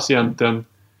behöver patienten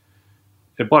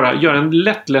bara göra en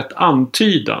lätt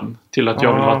antydan till att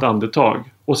jag vill ha ett andetag.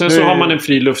 Och sen så har man en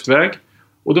fri luftväg,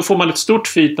 och då får man ett stort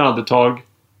fint andetag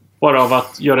bara av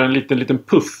att göra en liten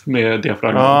puff med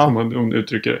diafragman, som man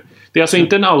uttrycker det. Det är alltså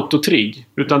inte en autotrigg,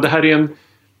 utan det här är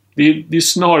det är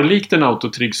snarlikt en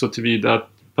autotrigg, så tillvida att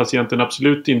patienten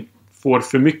absolut inte får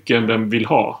för mycket än den vill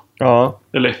ha. Ja.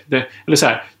 Eller så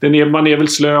här, man är väl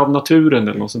slö av naturen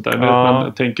eller något sånt där.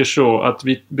 Man tänker så att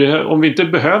om vi inte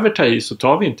behöver ta i, så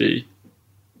tar vi inte i.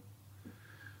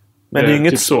 Men det är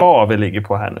inget spa vi ligger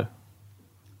på här nu.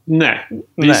 Nej,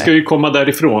 vi ska ju komma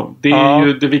därifrån.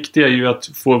 Det viktiga är ju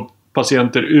att få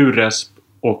patienter ur resp.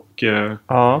 Och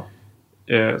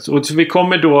så vi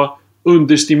kommer då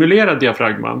understimulera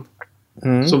diafragman,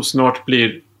 som snart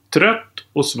blir trött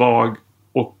och svag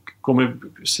och kommer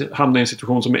hamna i en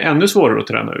situation som är ännu svårare att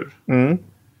träna ur.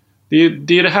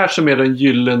 Det är det här som är den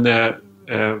gyllene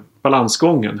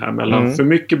balansgången här mellan för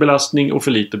mycket belastning och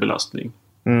för lite belastning.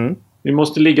 Vi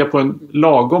måste ligga på en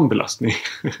lagom belastning.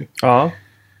 Ja,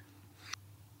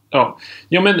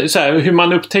 men så här, hur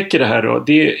man upptäcker det här då,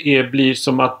 blir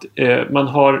som att man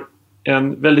har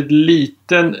en väldigt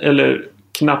liten eller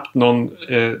knappt någon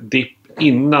dipp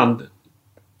innan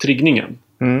triggningen.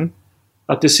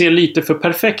 Att det ser lite för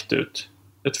perfekt ut.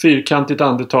 Ett fyrkantigt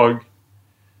andetag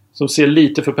som ser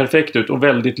lite för perfekt ut och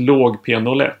väldigt låg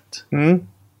P01.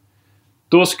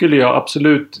 Då skulle jag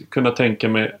absolut kunna tänka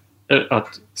mig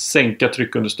att sänka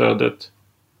tryckunderstödet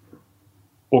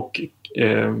och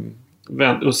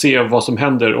se vad som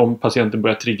händer om patienten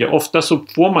börjar trigga. Ofta så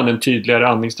får man en tydligare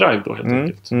andningsdrive då helt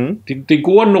enkelt. Det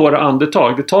går några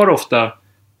andetag. Det tar ofta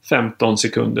 15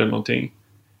 sekunder eller någonting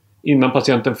innan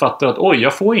patienten fattar att oj,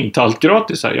 jag får inte allt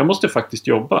gratis här. Jag måste faktiskt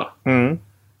jobba.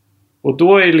 Och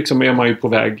då är man ju på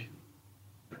väg.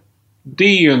 Det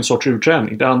är ju en sorts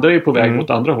utträning. Det andra är på väg åt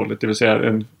andra hållet. Det vill säga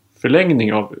en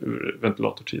förlängning av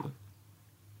ventilatortiden.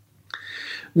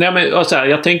 Nej, men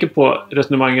jag tänker på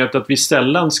resonemanget att vi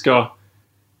sällan ska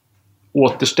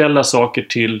återställa saker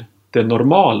till det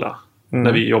normala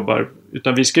när vi jobbar.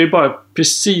 Utan vi ska ju bara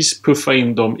precis puffa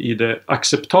in dem i det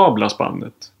acceptabla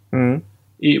spannet.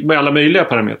 Med alla möjliga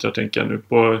parametrar tänker jag nu.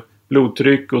 På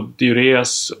blodtryck och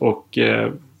diures och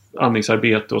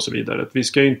andningsarbete och så vidare. Vi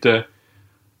ska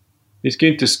ju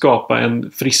inte skapa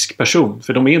en frisk person.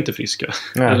 För de är inte friska.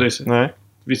 Nej.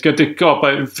 Vi ska inte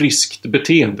skapa en friskt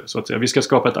beteende så att säga. Vi ska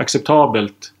skapa ett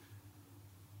acceptabelt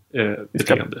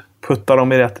beteende. Putta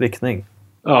dem i rätt riktning.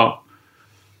 Ja.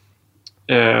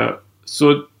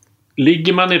 Så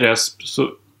ligger man i resp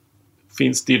så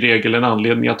finns det i regel en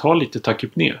anledning att ha lite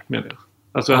takypné med det.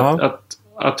 Alltså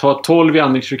att ha 12 i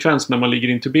andningsfrekvens när man ligger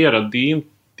intuberad,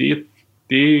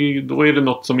 då är det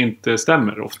något som inte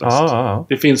stämmer oftast.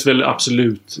 Det finns väl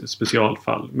absolut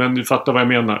specialfall. Men du fattar vad jag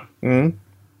menar.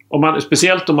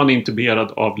 Speciellt om man är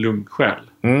intuberad av lungskäl.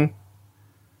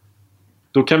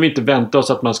 Då kan vi inte vänta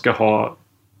oss att man ska ha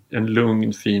en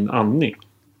lugn, fin andning.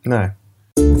 Nej.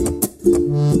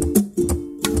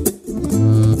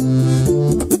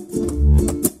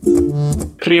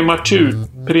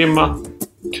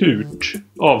 Prematurt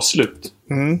avslut.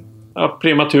 Ja,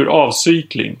 prematur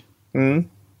avcykling.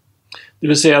 Det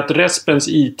vill säga att respens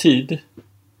i-tid,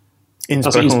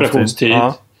 alltså inspirationstid,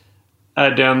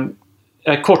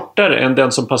 är kortare än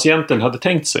den som patienten hade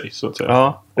tänkt sig, så att säga.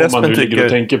 Ja, om man nu ligger och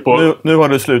tänker på... nu har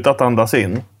du slutat andas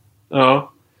in.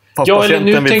 Ja. Fast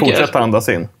patienten vill fortsätta andas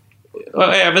in.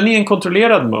 Även i en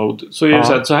kontrollerad mode så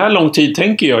är det så här lång tid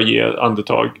tänker jag ge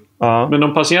andetag. Men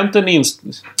om patienten är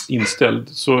inställd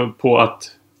på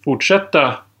att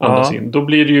fortsätta andas in, då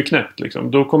blir det ju knäppt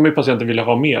liksom. Då kommer patienten vilja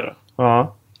ha mera.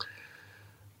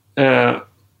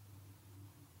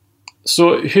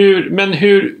 Så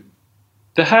hur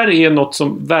det här är något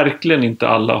som verkligen inte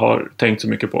alla har tänkt så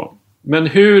mycket på. Men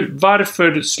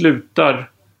varför slutar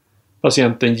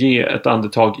patienten ge ett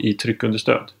andetag i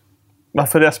tryckunderstöd?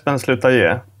 Varför respen slutar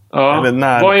ge? Ja.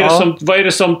 Vad är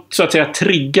det som så att säga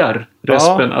triggar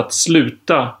respen att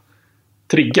sluta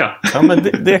trigga? Ja, men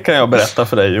det kan jag berätta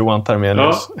för dig, Johan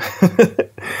Termenius.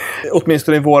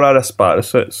 Åtminstone i våra respar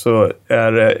så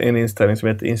är det en inställning som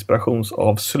heter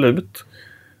inspirationsavslut.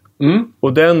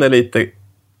 Och den är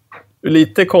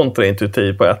lite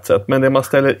kontraintuitiv på ett sätt. Men det man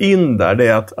ställer in där, det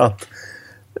är att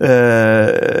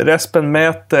respen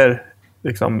mäter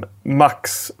liksom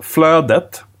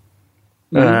maxflödet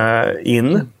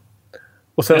in.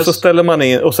 Och sen så ställer man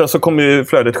in, och sen så kommer ju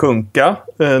flödet sjunka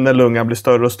när lungan blir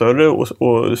större och större och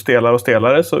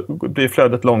stelare så blir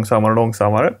flödet långsammare och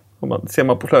långsammare. Ser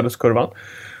man på flödeskurvan.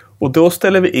 Och då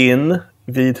ställer vi in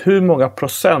vid hur många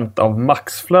procent av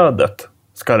maxflödet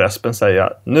ska respen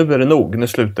säga, nu är det nog, nu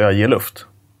slutar jag ge luft.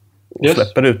 Och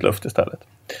släpper ut luft istället.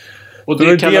 Och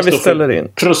det kallas vi ställer in.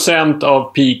 Procent av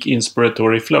peak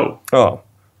inspiratory flow. Ja.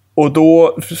 Och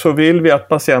då så vill vi att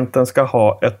patienten ska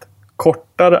ha ett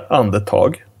kortare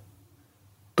andetag.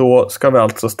 Då ska vi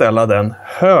alltså ställa den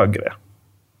högre.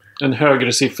 En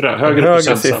högre siffra, högre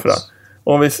procentsats.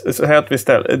 Om vi säger att vi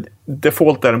ställer,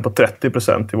 default är den på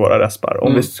 30% i våra respar.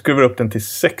 Om vi skruvar upp den till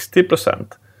 60%,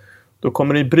 då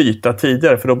kommer det bryta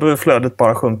tidigare. För då behöver flödet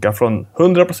bara sjunka från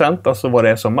 100%, alltså vad det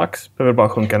är som max, behöver bara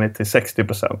sjunka ner till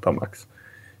 60% av max.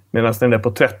 Medan den är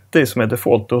på 30 som är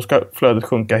default, då ska flödet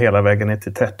sjunka hela vägen ner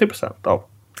till 30% av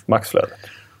maxflödet.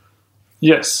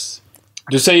 Yes.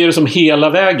 Du säger det som hela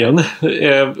vägen.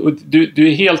 Du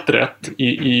är helt rätt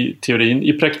i teorin.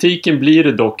 I praktiken blir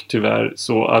det dock tyvärr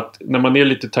så att när man är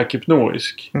lite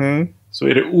tachypnoisk så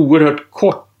är det oerhört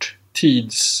kort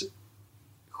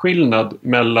tidsskillnad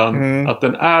mellan att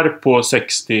den är på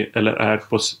 60 eller är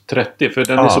på 30. För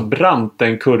den är så brant,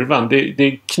 den kurvan. Det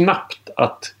är knappt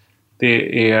att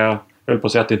det är... Jag höll på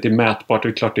att säga att det inte är mätbart. Det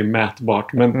är klart det är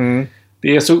mätbart. Men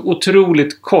det är så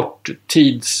otroligt kort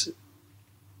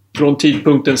från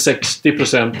tidpunkten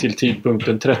 60% till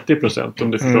tidpunkten 30%,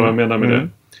 om du förstår vad jag menar med det.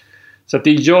 Så att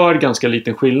det gör ganska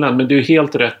liten skillnad, men det är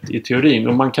helt rätt i teorin.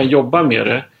 Och man kan jobba med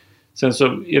det. Sen så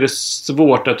är det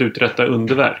svårt att uträtta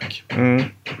underverk.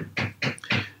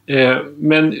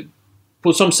 Men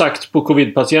som sagt på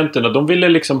covid-patienterna, de ville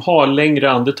liksom ha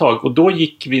längre andetag. Och då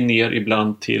gick vi ner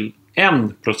ibland till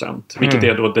 1%, vilket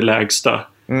är då det lägsta.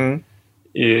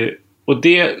 Och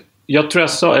det... Jag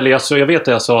vet att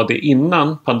jag sa det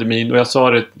innan pandemin och jag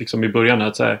sa det liksom i början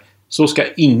att så ska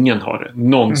ingen ha det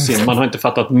någonsin. Man har inte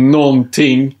fattat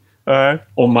någonting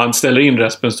om man ställer in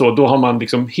respen så. Då har man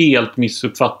liksom helt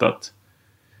missuppfattat.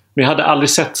 Men jag hade aldrig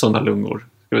sett sådana lungor.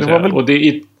 Ska vi säga. Det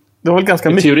var väl ganska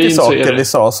mycket saker vi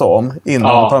sa så om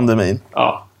innan pandemin.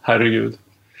 Ja, herregud.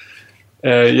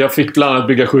 Jag fick bland annat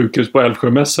bygga sjukhus på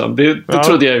Älvsjömässan. Det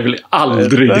trodde jag väl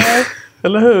aldrig.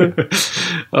 Eller hur?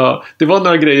 Ja, det var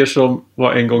några grejer som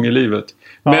var en gång i livet.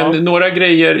 Men några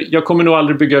grejer, jag kommer nog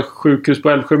aldrig bygga sjukhus på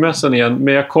Älvsjömässan igen.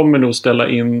 Men jag kommer nog ställa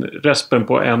in respen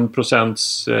på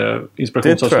 1%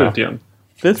 inspirationsavslut igen.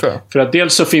 Det tror jag. För att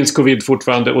dels så finns covid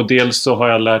fortfarande och dels så har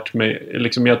jag lärt mig,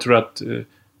 liksom jag tror att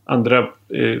andra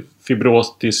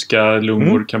fibrotiska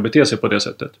lungor kan bete sig på det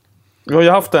sättet. Jag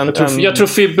har haft jag tror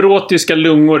fibrotiska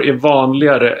lungor är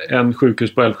vanligare än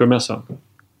sjukhus på Älvsjömässan.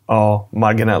 Ja,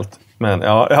 marginellt. Men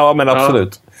men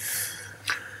absolut.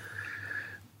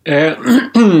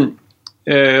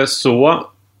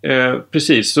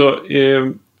 Precis. Så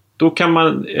då kan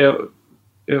man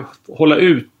hålla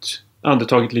ut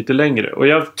andetaget lite längre. Och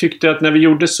jag tyckte att när vi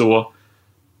gjorde så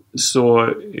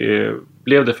så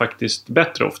blev det faktiskt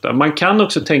bättre ofta. Man kan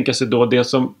också tänka sig då det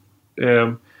som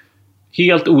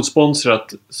helt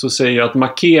osponsrat så säger jag att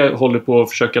Maquet håller på att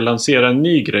försöka lansera en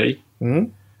ny grej.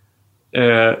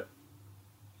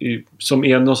 Som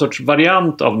är någon sorts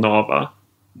variant av Nava.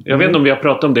 Jag vet inte om vi har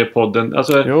pratat om det i podden.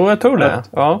 Alltså, jo, jag tror det.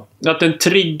 Att den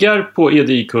triggar på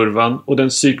EDI-kurvan och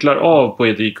den cyklar av på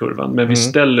EDI-kurvan. Men vi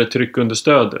ställer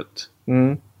tryckunderstödet.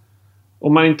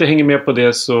 Om man inte hänger med på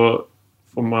det så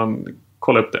får man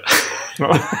kolla upp det.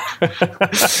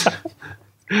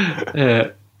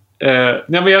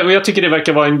 Nej, men jag tycker det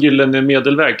verkar vara en gyllene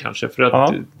medelväg kanske. För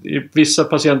att vissa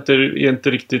patienter är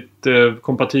inte riktigt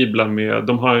kompatibla med...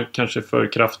 De har kanske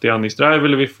för kraftig andningsdrive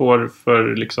eller vi får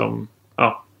för liksom...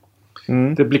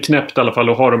 Det blir knäppt i alla fall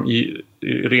att ha dem i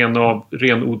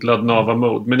renodlad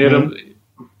Nava-mode. Men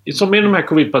som med de här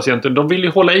covid-patienterna, de vill ju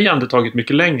hålla i andetaget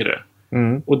mycket längre.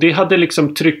 Och det hade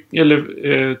liksom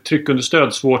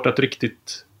tryckunderstöd svårt att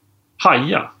riktigt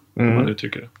haja, om man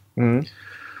uttrycker det.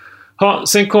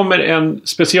 Sen kommer en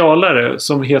specialare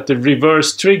som heter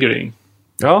reverse triggering.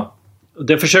 Ja.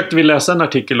 Det försökte vi läsa en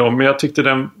artikel om, men jag tyckte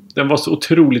den var så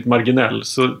otroligt marginell.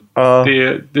 Så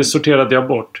det sorterade jag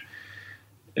bort.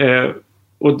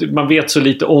 Och man vet så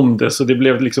lite om det, så det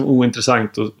blev liksom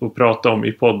ointressant att prata om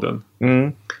i podden.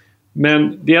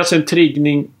 Men det är alltså en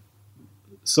triggning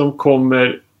som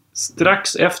kommer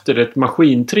strax efter ett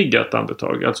maskintriggat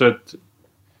andetag. Alltså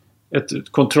ett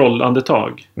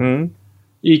kontrollandetag.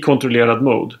 I kontrollerad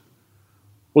mode.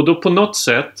 Och då på något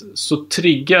sätt så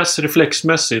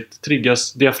reflexmässigt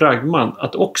diafragman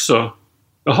att också...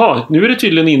 Jaha, nu är det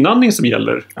tydligen inandning som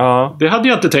gäller. Det hade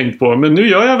jag inte tänkt på, men nu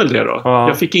gör jag väl det då.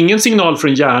 Jag fick ingen signal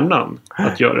från hjärnan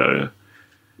att göra det.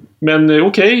 Men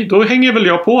okej, då hänger väl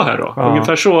jag på här då.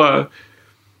 Ungefär så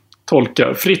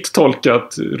fritt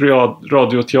tolkat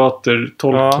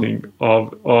radioteater-tolkning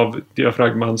av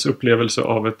diafragmans upplevelse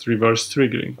av ett reverse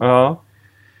triggering.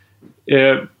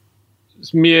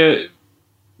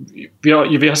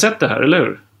 Vi har sett det här, eller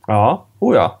hur? Ja,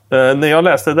 när jag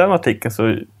läste den artikeln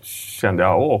så kände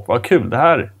jag, vad kul, det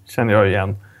här känner jag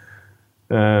igen.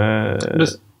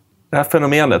 Det här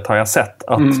fenomenet har jag sett,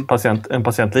 att en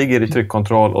patient ligger i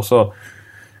tryckkontroll och så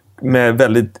med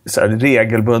väldigt så här,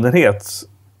 regelbundenhet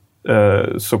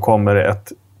så kommer det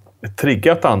ett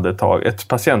triggat andetag, ett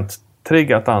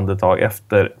patienttriggat andetag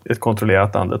efter ett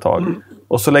kontrollerat andetag.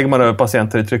 Och så lägger man över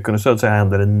patienter i tryckunderstöd så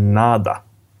händer det nada.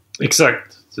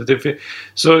 Exakt.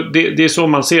 Så det är så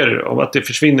man ser det, att det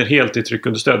försvinner helt i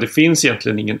tryckunderstöd. Det finns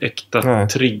egentligen ingen äkta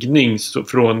triggning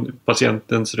från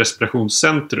patientens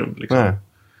respirationscentrum. Liksom.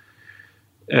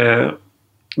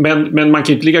 Men man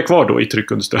kan inte ligga kvar då i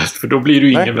tryckunderstöd, för då blir det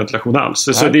ju ingen ventilation alls.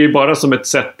 Så det är bara som ett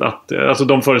sätt att... Alltså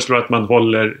de föreslår att man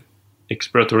håller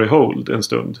expiratory hold en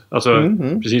stund. Alltså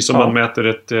precis som man mäter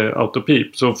ett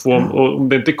autopip. Så om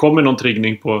det inte kommer någon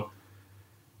triggning på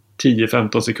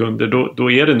 10-15 sekunder,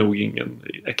 då är det nog ingen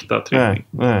äkta triggning.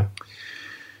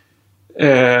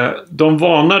 De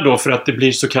varnar då för att det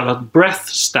blir så kallad breath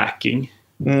stacking.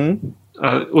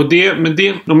 Och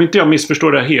om inte jag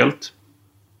missförstår det helt,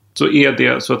 så är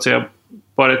det så att säga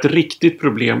bara ett riktigt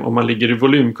problem om man ligger i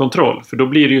volymkontroll. För då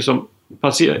blir det ju som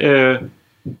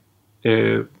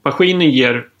maskinen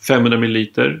ger 500 ml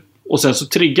och sen så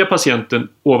triggar patienten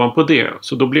ovanpå det.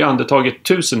 Så då blir andetaget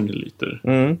 1000 ml.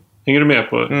 Hänger du med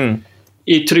på?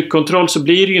 I tryckkontroll så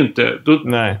blir det ju inte...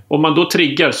 Om man då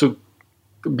triggar så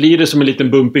blir det som en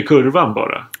liten bump i kurvan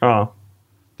bara.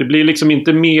 Det blir liksom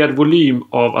inte mer volym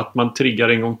av att man triggar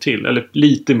en gång till. Eller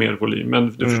lite mer volym,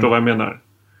 men du förstår vad jag menar.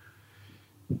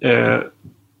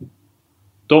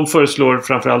 De föreslår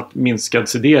framförallt minskad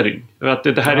sedering. Att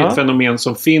det här är ett fenomen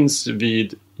som finns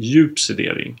vid djup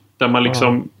sedering. Där man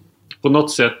liksom på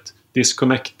något sätt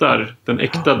disconnectar den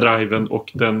äkta driven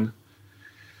och den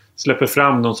släpper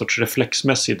fram någon sorts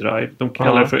reflexmässig drive. De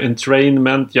kallar det för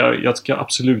entrainment. Jag ska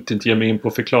absolut inte ge mig in på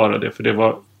att förklara det, för det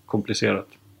var komplicerat.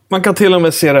 Man kan till och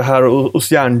med se det här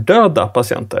hos hjärndöda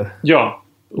patienter. Ja.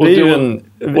 Och det är ju en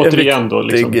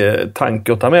viktig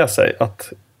tanke att ta med sig.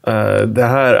 Att det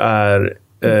här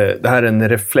är en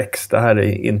reflex. Det här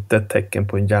är inte ett tecken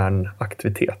på en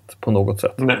hjärnaktivitet på något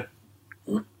sätt. Nej.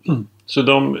 Så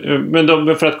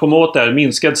för att komma åt det här,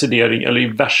 minskad sedering eller i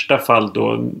värsta fall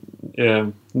då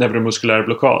neuromuskulär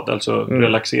blockad, alltså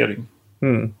relaxering.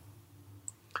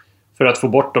 För att få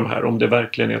bort de här, om det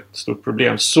verkligen är ett stort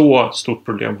problem. Så stort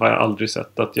problem har jag aldrig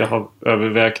sett att jag har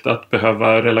övervägt att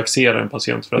behöva relaxera en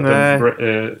patient för att den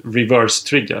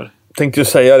reverse-triggar. Tänkte ju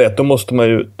säga det, då måste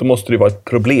det ju vara ett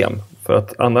problem. För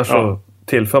att annars så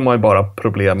tillför man ju bara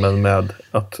problemen med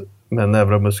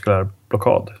neuromuskulär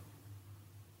blockad.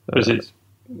 Precis.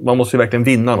 man måste ju verkligen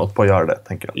vinna något på att göra det,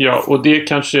 tänker jag. Ja, och det är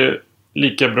kanske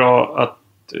lika bra att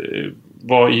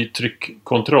vara i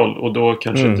tryckkontroll och då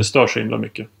kanske inte stör så himla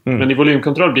mycket. Men i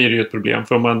volymkontroll blir det ju ett problem,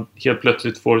 för om man helt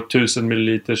plötsligt får 1000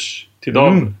 milliliters till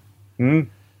dagen.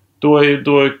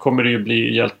 Då kommer det ju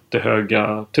bli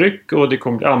jättehöga tryck och det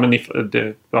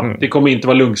kommer, det kommer inte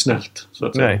vara lungsnällt, så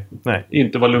att säga. Nej.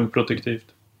 Inte vara lungproduktivt.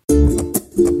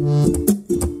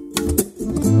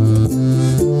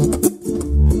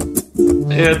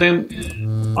 Den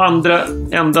andra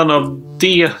ändan av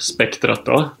det spektrat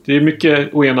då. Det är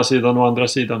mycket å ena sidan och andra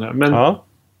sidan här. Men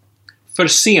för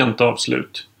sent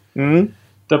avslut.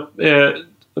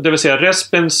 Det vill säga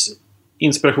respens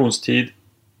inspirationstid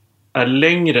är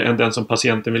längre än den som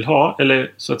patienten vill ha.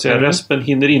 Eller så att säga respen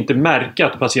hinner inte märka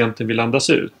att patienten vill andas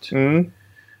ut.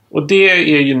 Och det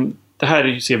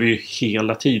här ser vi ju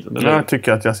hela tiden. Eller? Jag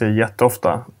tycker att jag ser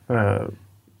jätteofta.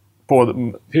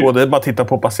 Både man tittar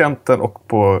på patienten och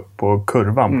på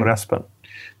kurvan på respen.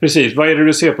 Precis, vad är det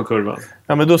du ser på kurvan?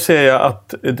 Ja, men då ser jag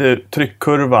att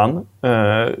tryckkurvan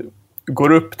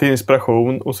går upp till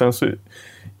inspiration och sen så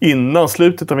innan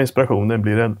slutet av inspirationen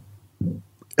blir det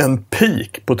en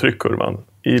peak på tryckkurvan.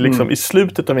 I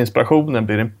slutet av inspirationen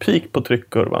blir det en peak på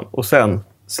tryckkurvan och sen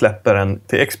släpper den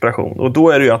till expiration. Och då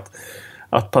är det ju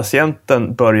att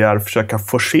patienten börjar försöka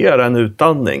forcera en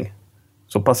utandning.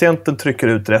 Så patienten trycker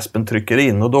ut, respen trycker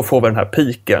in och då får vi den här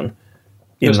piken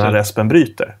innan respen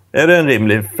bryter. Är det en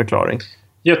rimlig förklaring?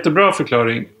 Jättebra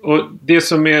förklaring. Och det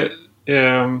som är...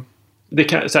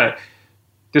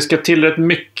 det ska till rätt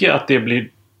mycket att det blir...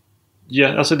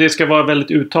 Alltså det ska vara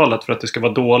väldigt uttalat för att det ska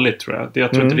vara dåligt, tror jag.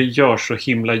 Jag tror inte det gör så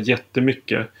himla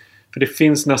jättemycket. För det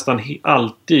finns nästan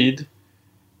alltid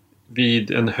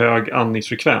vid en hög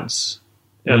andningsfrekvens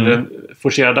eller en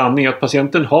forcerad andning att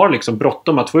patienten har liksom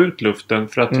bråttom att få ut luften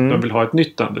för att de vill ha ett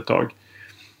nytt andetag.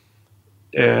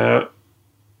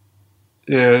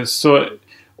 Så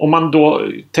om man då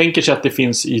tänker sig att det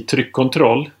finns i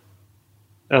tryckkontroll,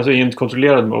 alltså i en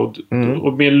kontrollerad mode,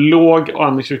 och med låg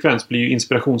andningsfrekvens blir ju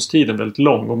inspirationstiden väldigt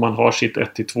lång om man har sitt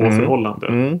 1-2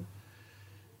 förhållande.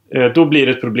 Då blir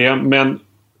det ett problem, men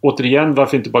återigen,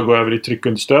 varför inte bara gå över i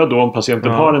tryckunderstöd då om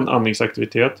patienten har en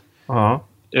andningsaktivitet.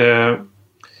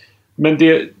 Men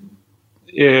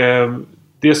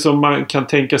det som man kan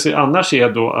tänka sig annars är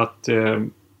då att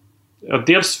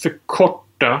dels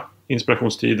förkorta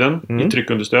inspirationstiden i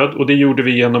tryckunderstöd, och det gjorde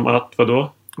vi genom att,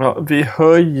 vadå? Ja, vi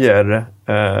höjer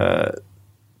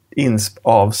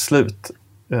avslut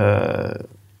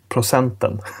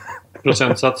procenten.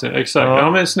 Procentsatsen, exakt.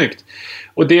 Ja, men snyggt.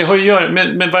 Och det har ju att göra,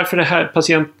 men varför det här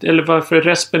varför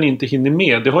respen inte hinner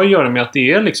med, det har att göra med att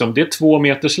det är 2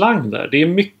 meter slang där. Det är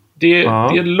mycket, det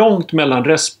är långt mellan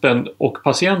respen och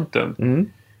patienten.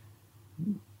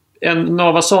 En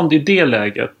Navasond i det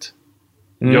läget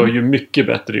gör ju mycket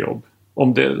bättre jobb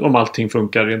om allting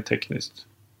funkar rent tekniskt.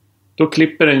 Då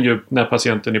klipper den ju när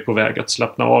patienten är på väg att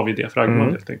slappna av i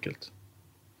diafragman helt enkelt.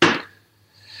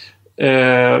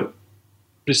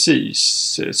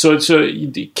 Precis. Så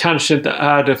det kanske inte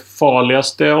är det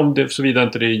farligaste såvida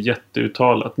inte det är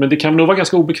jätteuttalat. Men det kan nog vara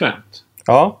ganska obekvämt.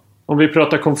 Ja. Om vi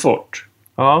pratar komfort.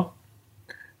 Ja.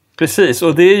 Precis.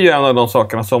 Och det är ju en av de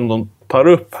sakerna som de tar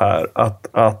upp här.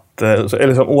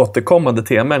 Eller som återkommande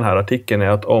tema i den här artikeln är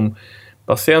att om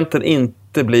patienten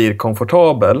inte blir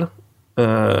komfortabel,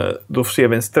 då ser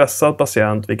vi en stressad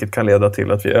patient, vilket kan leda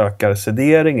till att vi ökar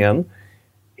sederingen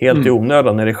helt i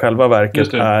onödan, när det i själva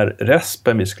verket är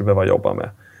respen vi skulle behöva jobba med.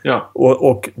 Ja.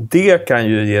 Och det kan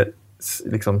ju ge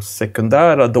liksom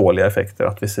sekundära dåliga effekter,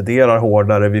 att vi sederar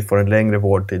hårdare, vi får en längre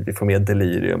vårdtid, vi får mer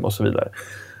delirium och så vidare.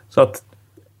 Så att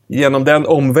genom den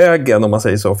omvägen, om man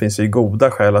säger så, finns det ju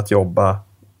goda skäl att jobba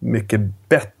mycket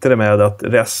bättre med att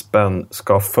respen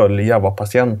ska följa vad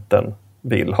patienten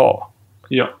vill ha.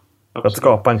 Ja, för att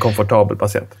skapa en komfortabel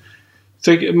patient.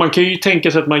 Så man kan ju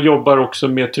tänka sig att man jobbar också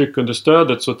med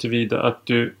tryckunderstödet så tillvida att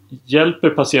du hjälper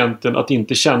patienten att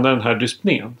inte känna den här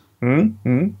dyspnén.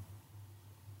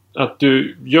 Att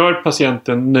du gör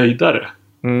patienten nöjdare.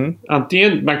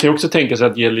 Antingen, man kan ju också tänka sig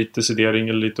att ge lite sedering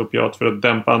eller lite opiat för att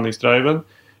dämpa andningsdriven.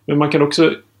 Men man kan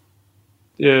också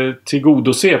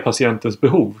tillgodose patientens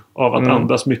behov av att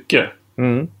andas mycket.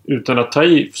 Utan att ta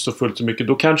i så fullt så mycket.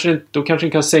 Då kanske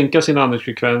den kan sänka sin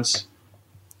andningsfrekvens.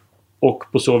 Och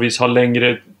på så vis ha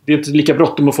längre... Det är inte lika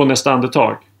bråttom att få nästa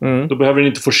andetag. Då behöver den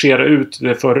inte forcera ut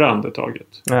det förra andetaget.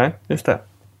 Nej, just det.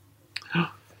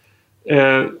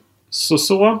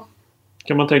 Så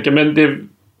kan man tänka. Men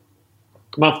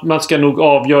man ska nog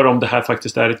avgöra om det här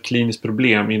faktiskt är ett kliniskt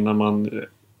problem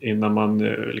innan man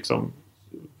liksom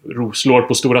slår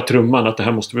på stora trumman att det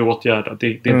här måste vi åtgärda. Det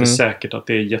är inte säkert att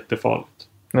det är jättefarligt.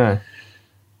 Nej.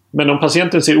 Men om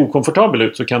patienten ser okomfortabel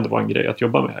ut så kan det vara en grej att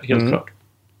jobba med, helt klart.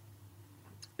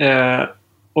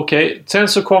 Okej. Sen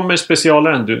så kommer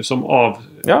specialaren du som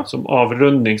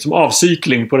avrundning, som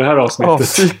avcykling på det här avsnittet.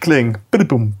 Avcykling.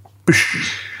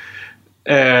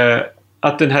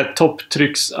 Att den här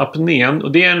topptrycksapnén,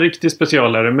 och det är en riktig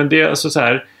specialare, men det är alltså så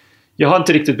här, jag har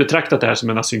inte riktigt betraktat det här som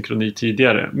en asynkroni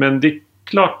tidigare, men det är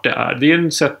klart det är. Det är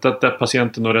en sätt att där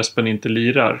patienten och respen inte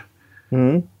lirar.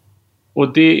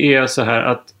 Och det är så här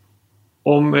att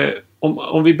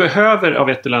om vi behöver av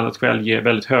ett eller annat skäl ge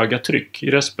väldigt höga tryck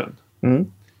i respen.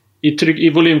 I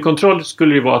volymkontroll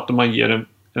skulle det vara att om man ger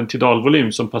en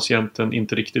tidalvolym som patienten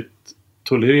inte riktigt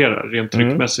tolererar rent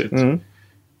tryckmässigt.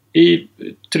 I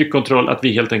tryckkontroll att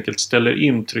vi helt enkelt ställer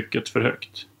in trycket för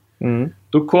högt.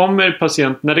 Då kommer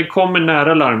patienten, när det kommer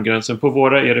nära larmgränsen, på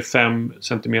våra är det 5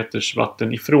 cm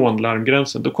vatten ifrån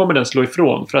larmgränsen, då kommer den slå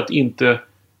ifrån för att inte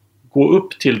gå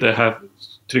upp till det här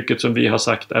trycket som vi har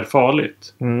sagt är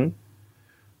farligt.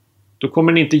 Då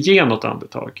kommer den inte ge något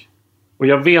andetag. Och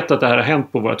jag vet att det här har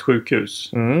hänt på vårt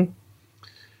sjukhus.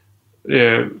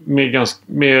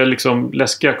 Med liksom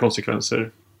läskiga konsekvenser.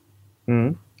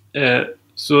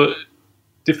 Så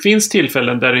det finns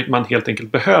tillfällen där man helt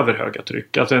enkelt behöver höga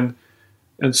tryck. Alltså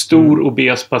en stor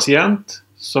obes patient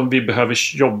som vi behöver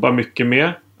jobba mycket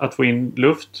med att få in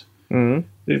luft.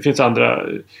 Det finns andra.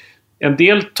 En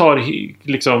del tar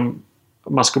liksom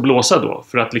man ska blåsa då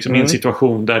för att liksom i en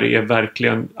situation där det är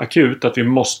verkligen akut att vi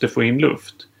måste få in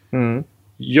luft.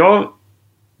 Jag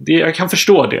kan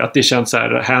förstå det, att det känns så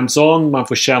här hands-on, man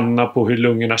får känna på hur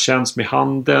lungorna känns med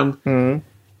handen.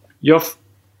 Jag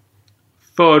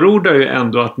förordar ju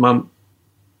ändå att man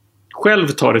själv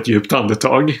tar ett djupt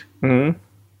andetag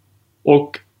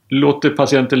och låter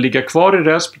patienten ligga kvar i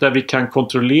resp där vi kan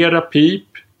kontrollera pip.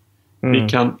 Vi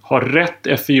kan ha rätt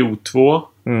FiO2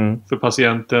 för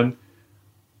patienten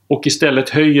och istället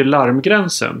höjer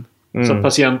larmgränsen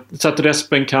så att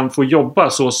respen kan få jobba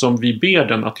så som vi ber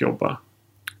den att jobba.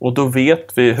 Och då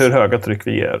vet vi hur höga tryck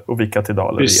vi ger och vilka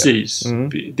tidaler Precis.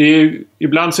 Vi ger.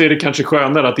 Ibland så är det kanske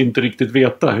skönare att inte riktigt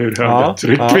veta hur höga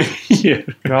tryck vi ger.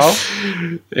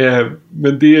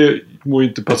 Men det mår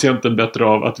inte patienten bättre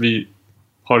av att vi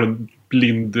har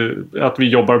att vi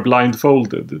jobbar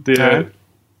blindfolded.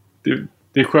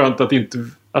 Det är skönt att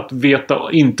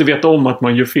inte veta om att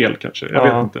man gör fel kanske. Jag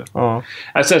vet inte.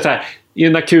 Alltså, så här, i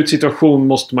en akut situation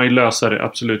måste man ju lösa det,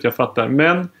 absolut, jag fattar.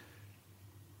 Men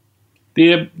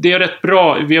det är rätt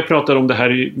bra. Vi har pratat om det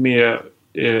här med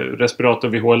respirator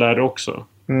vid HLR också.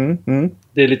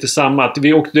 Det är lite samma. Det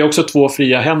är också 2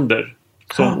 fria händer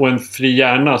och en fri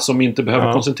hjärna som inte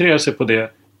behöver koncentrera sig på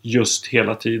det just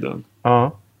hela tiden.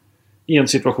 I en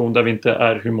situation där vi inte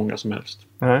är hur många som helst.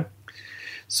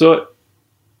 Så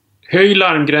höj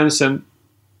larmgränsen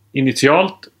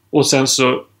initialt och sen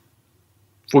så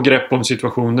få grepp om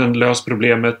situationen, lös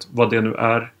problemet, vad det nu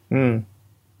är.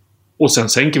 Och sen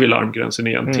sänker vi larmgränsen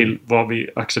igen till vad vi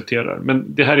accepterar. Men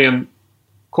det här är en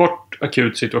kort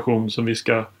akut situation som vi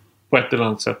ska på ett eller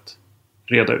annat sätt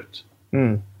reda ut.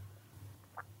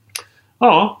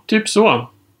 Ja, typ så.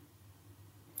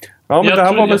 Ja,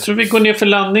 men jag tror vi går ner för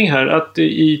landning här. Att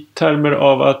i termer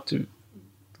av att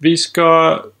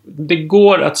det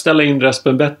går att ställa in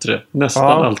respen bättre.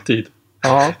 Nästan alltid.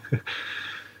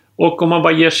 Och om man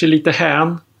bara ger sig lite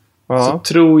hän. Så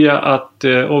tror jag att,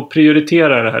 och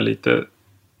prioriterar det här lite,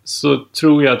 så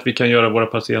tror jag att vi kan göra våra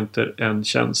patienter en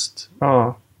tjänst.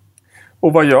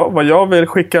 Och vad jag vill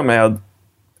skicka med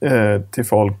till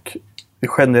folk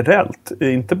generellt,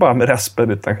 inte bara med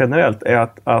respen utan generellt, är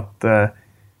att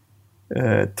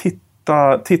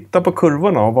titta på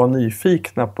kurvorna och vara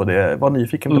nyfiken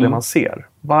på det man ser.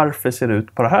 Varför ser det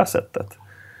ut på det här sättet?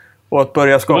 Och att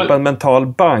börja skapa en mental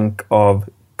bank av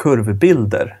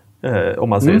kurvbilder, om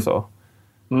man säger så.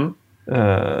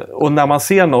 Och när man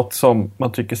ser något som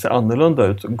man tycker ser annorlunda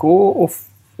ut, gå och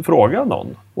fråga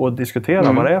någon och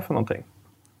diskutera vad det är för någonting.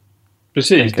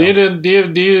 Precis, det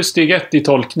är ju steg 1 i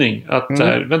tolkning. Att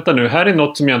här, vänta nu, här är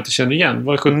något som jag inte känner igen.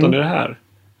 Vad 17 är det här?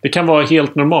 Det kan vara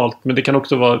helt normalt, men det kan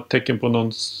också vara tecken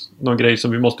på någon grej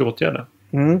som vi måste åtgärda.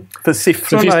 För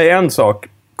siffrorna är en sak,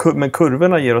 men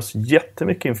kurvorna ger oss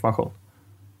jättemycket information.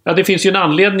 Ja, det finns ju en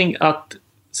anledning att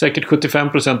säkert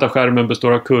 75% av skärmen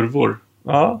består av kurvor.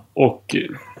 Och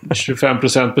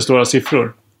 25% består av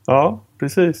siffror. Ja,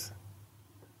 precis.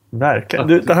 Verkligen.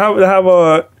 Det här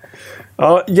var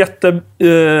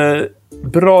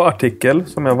jättebra artikel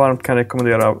som jag varmt kan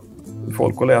rekommendera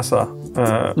folk att läsa.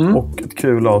 Och ett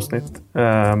kul avsnitt.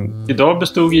 Idag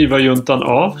bestod IVA-juntan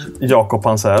av Jakob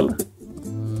Hansell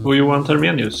och Johan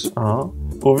Termenius.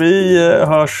 Och vi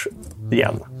hörs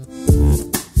igen.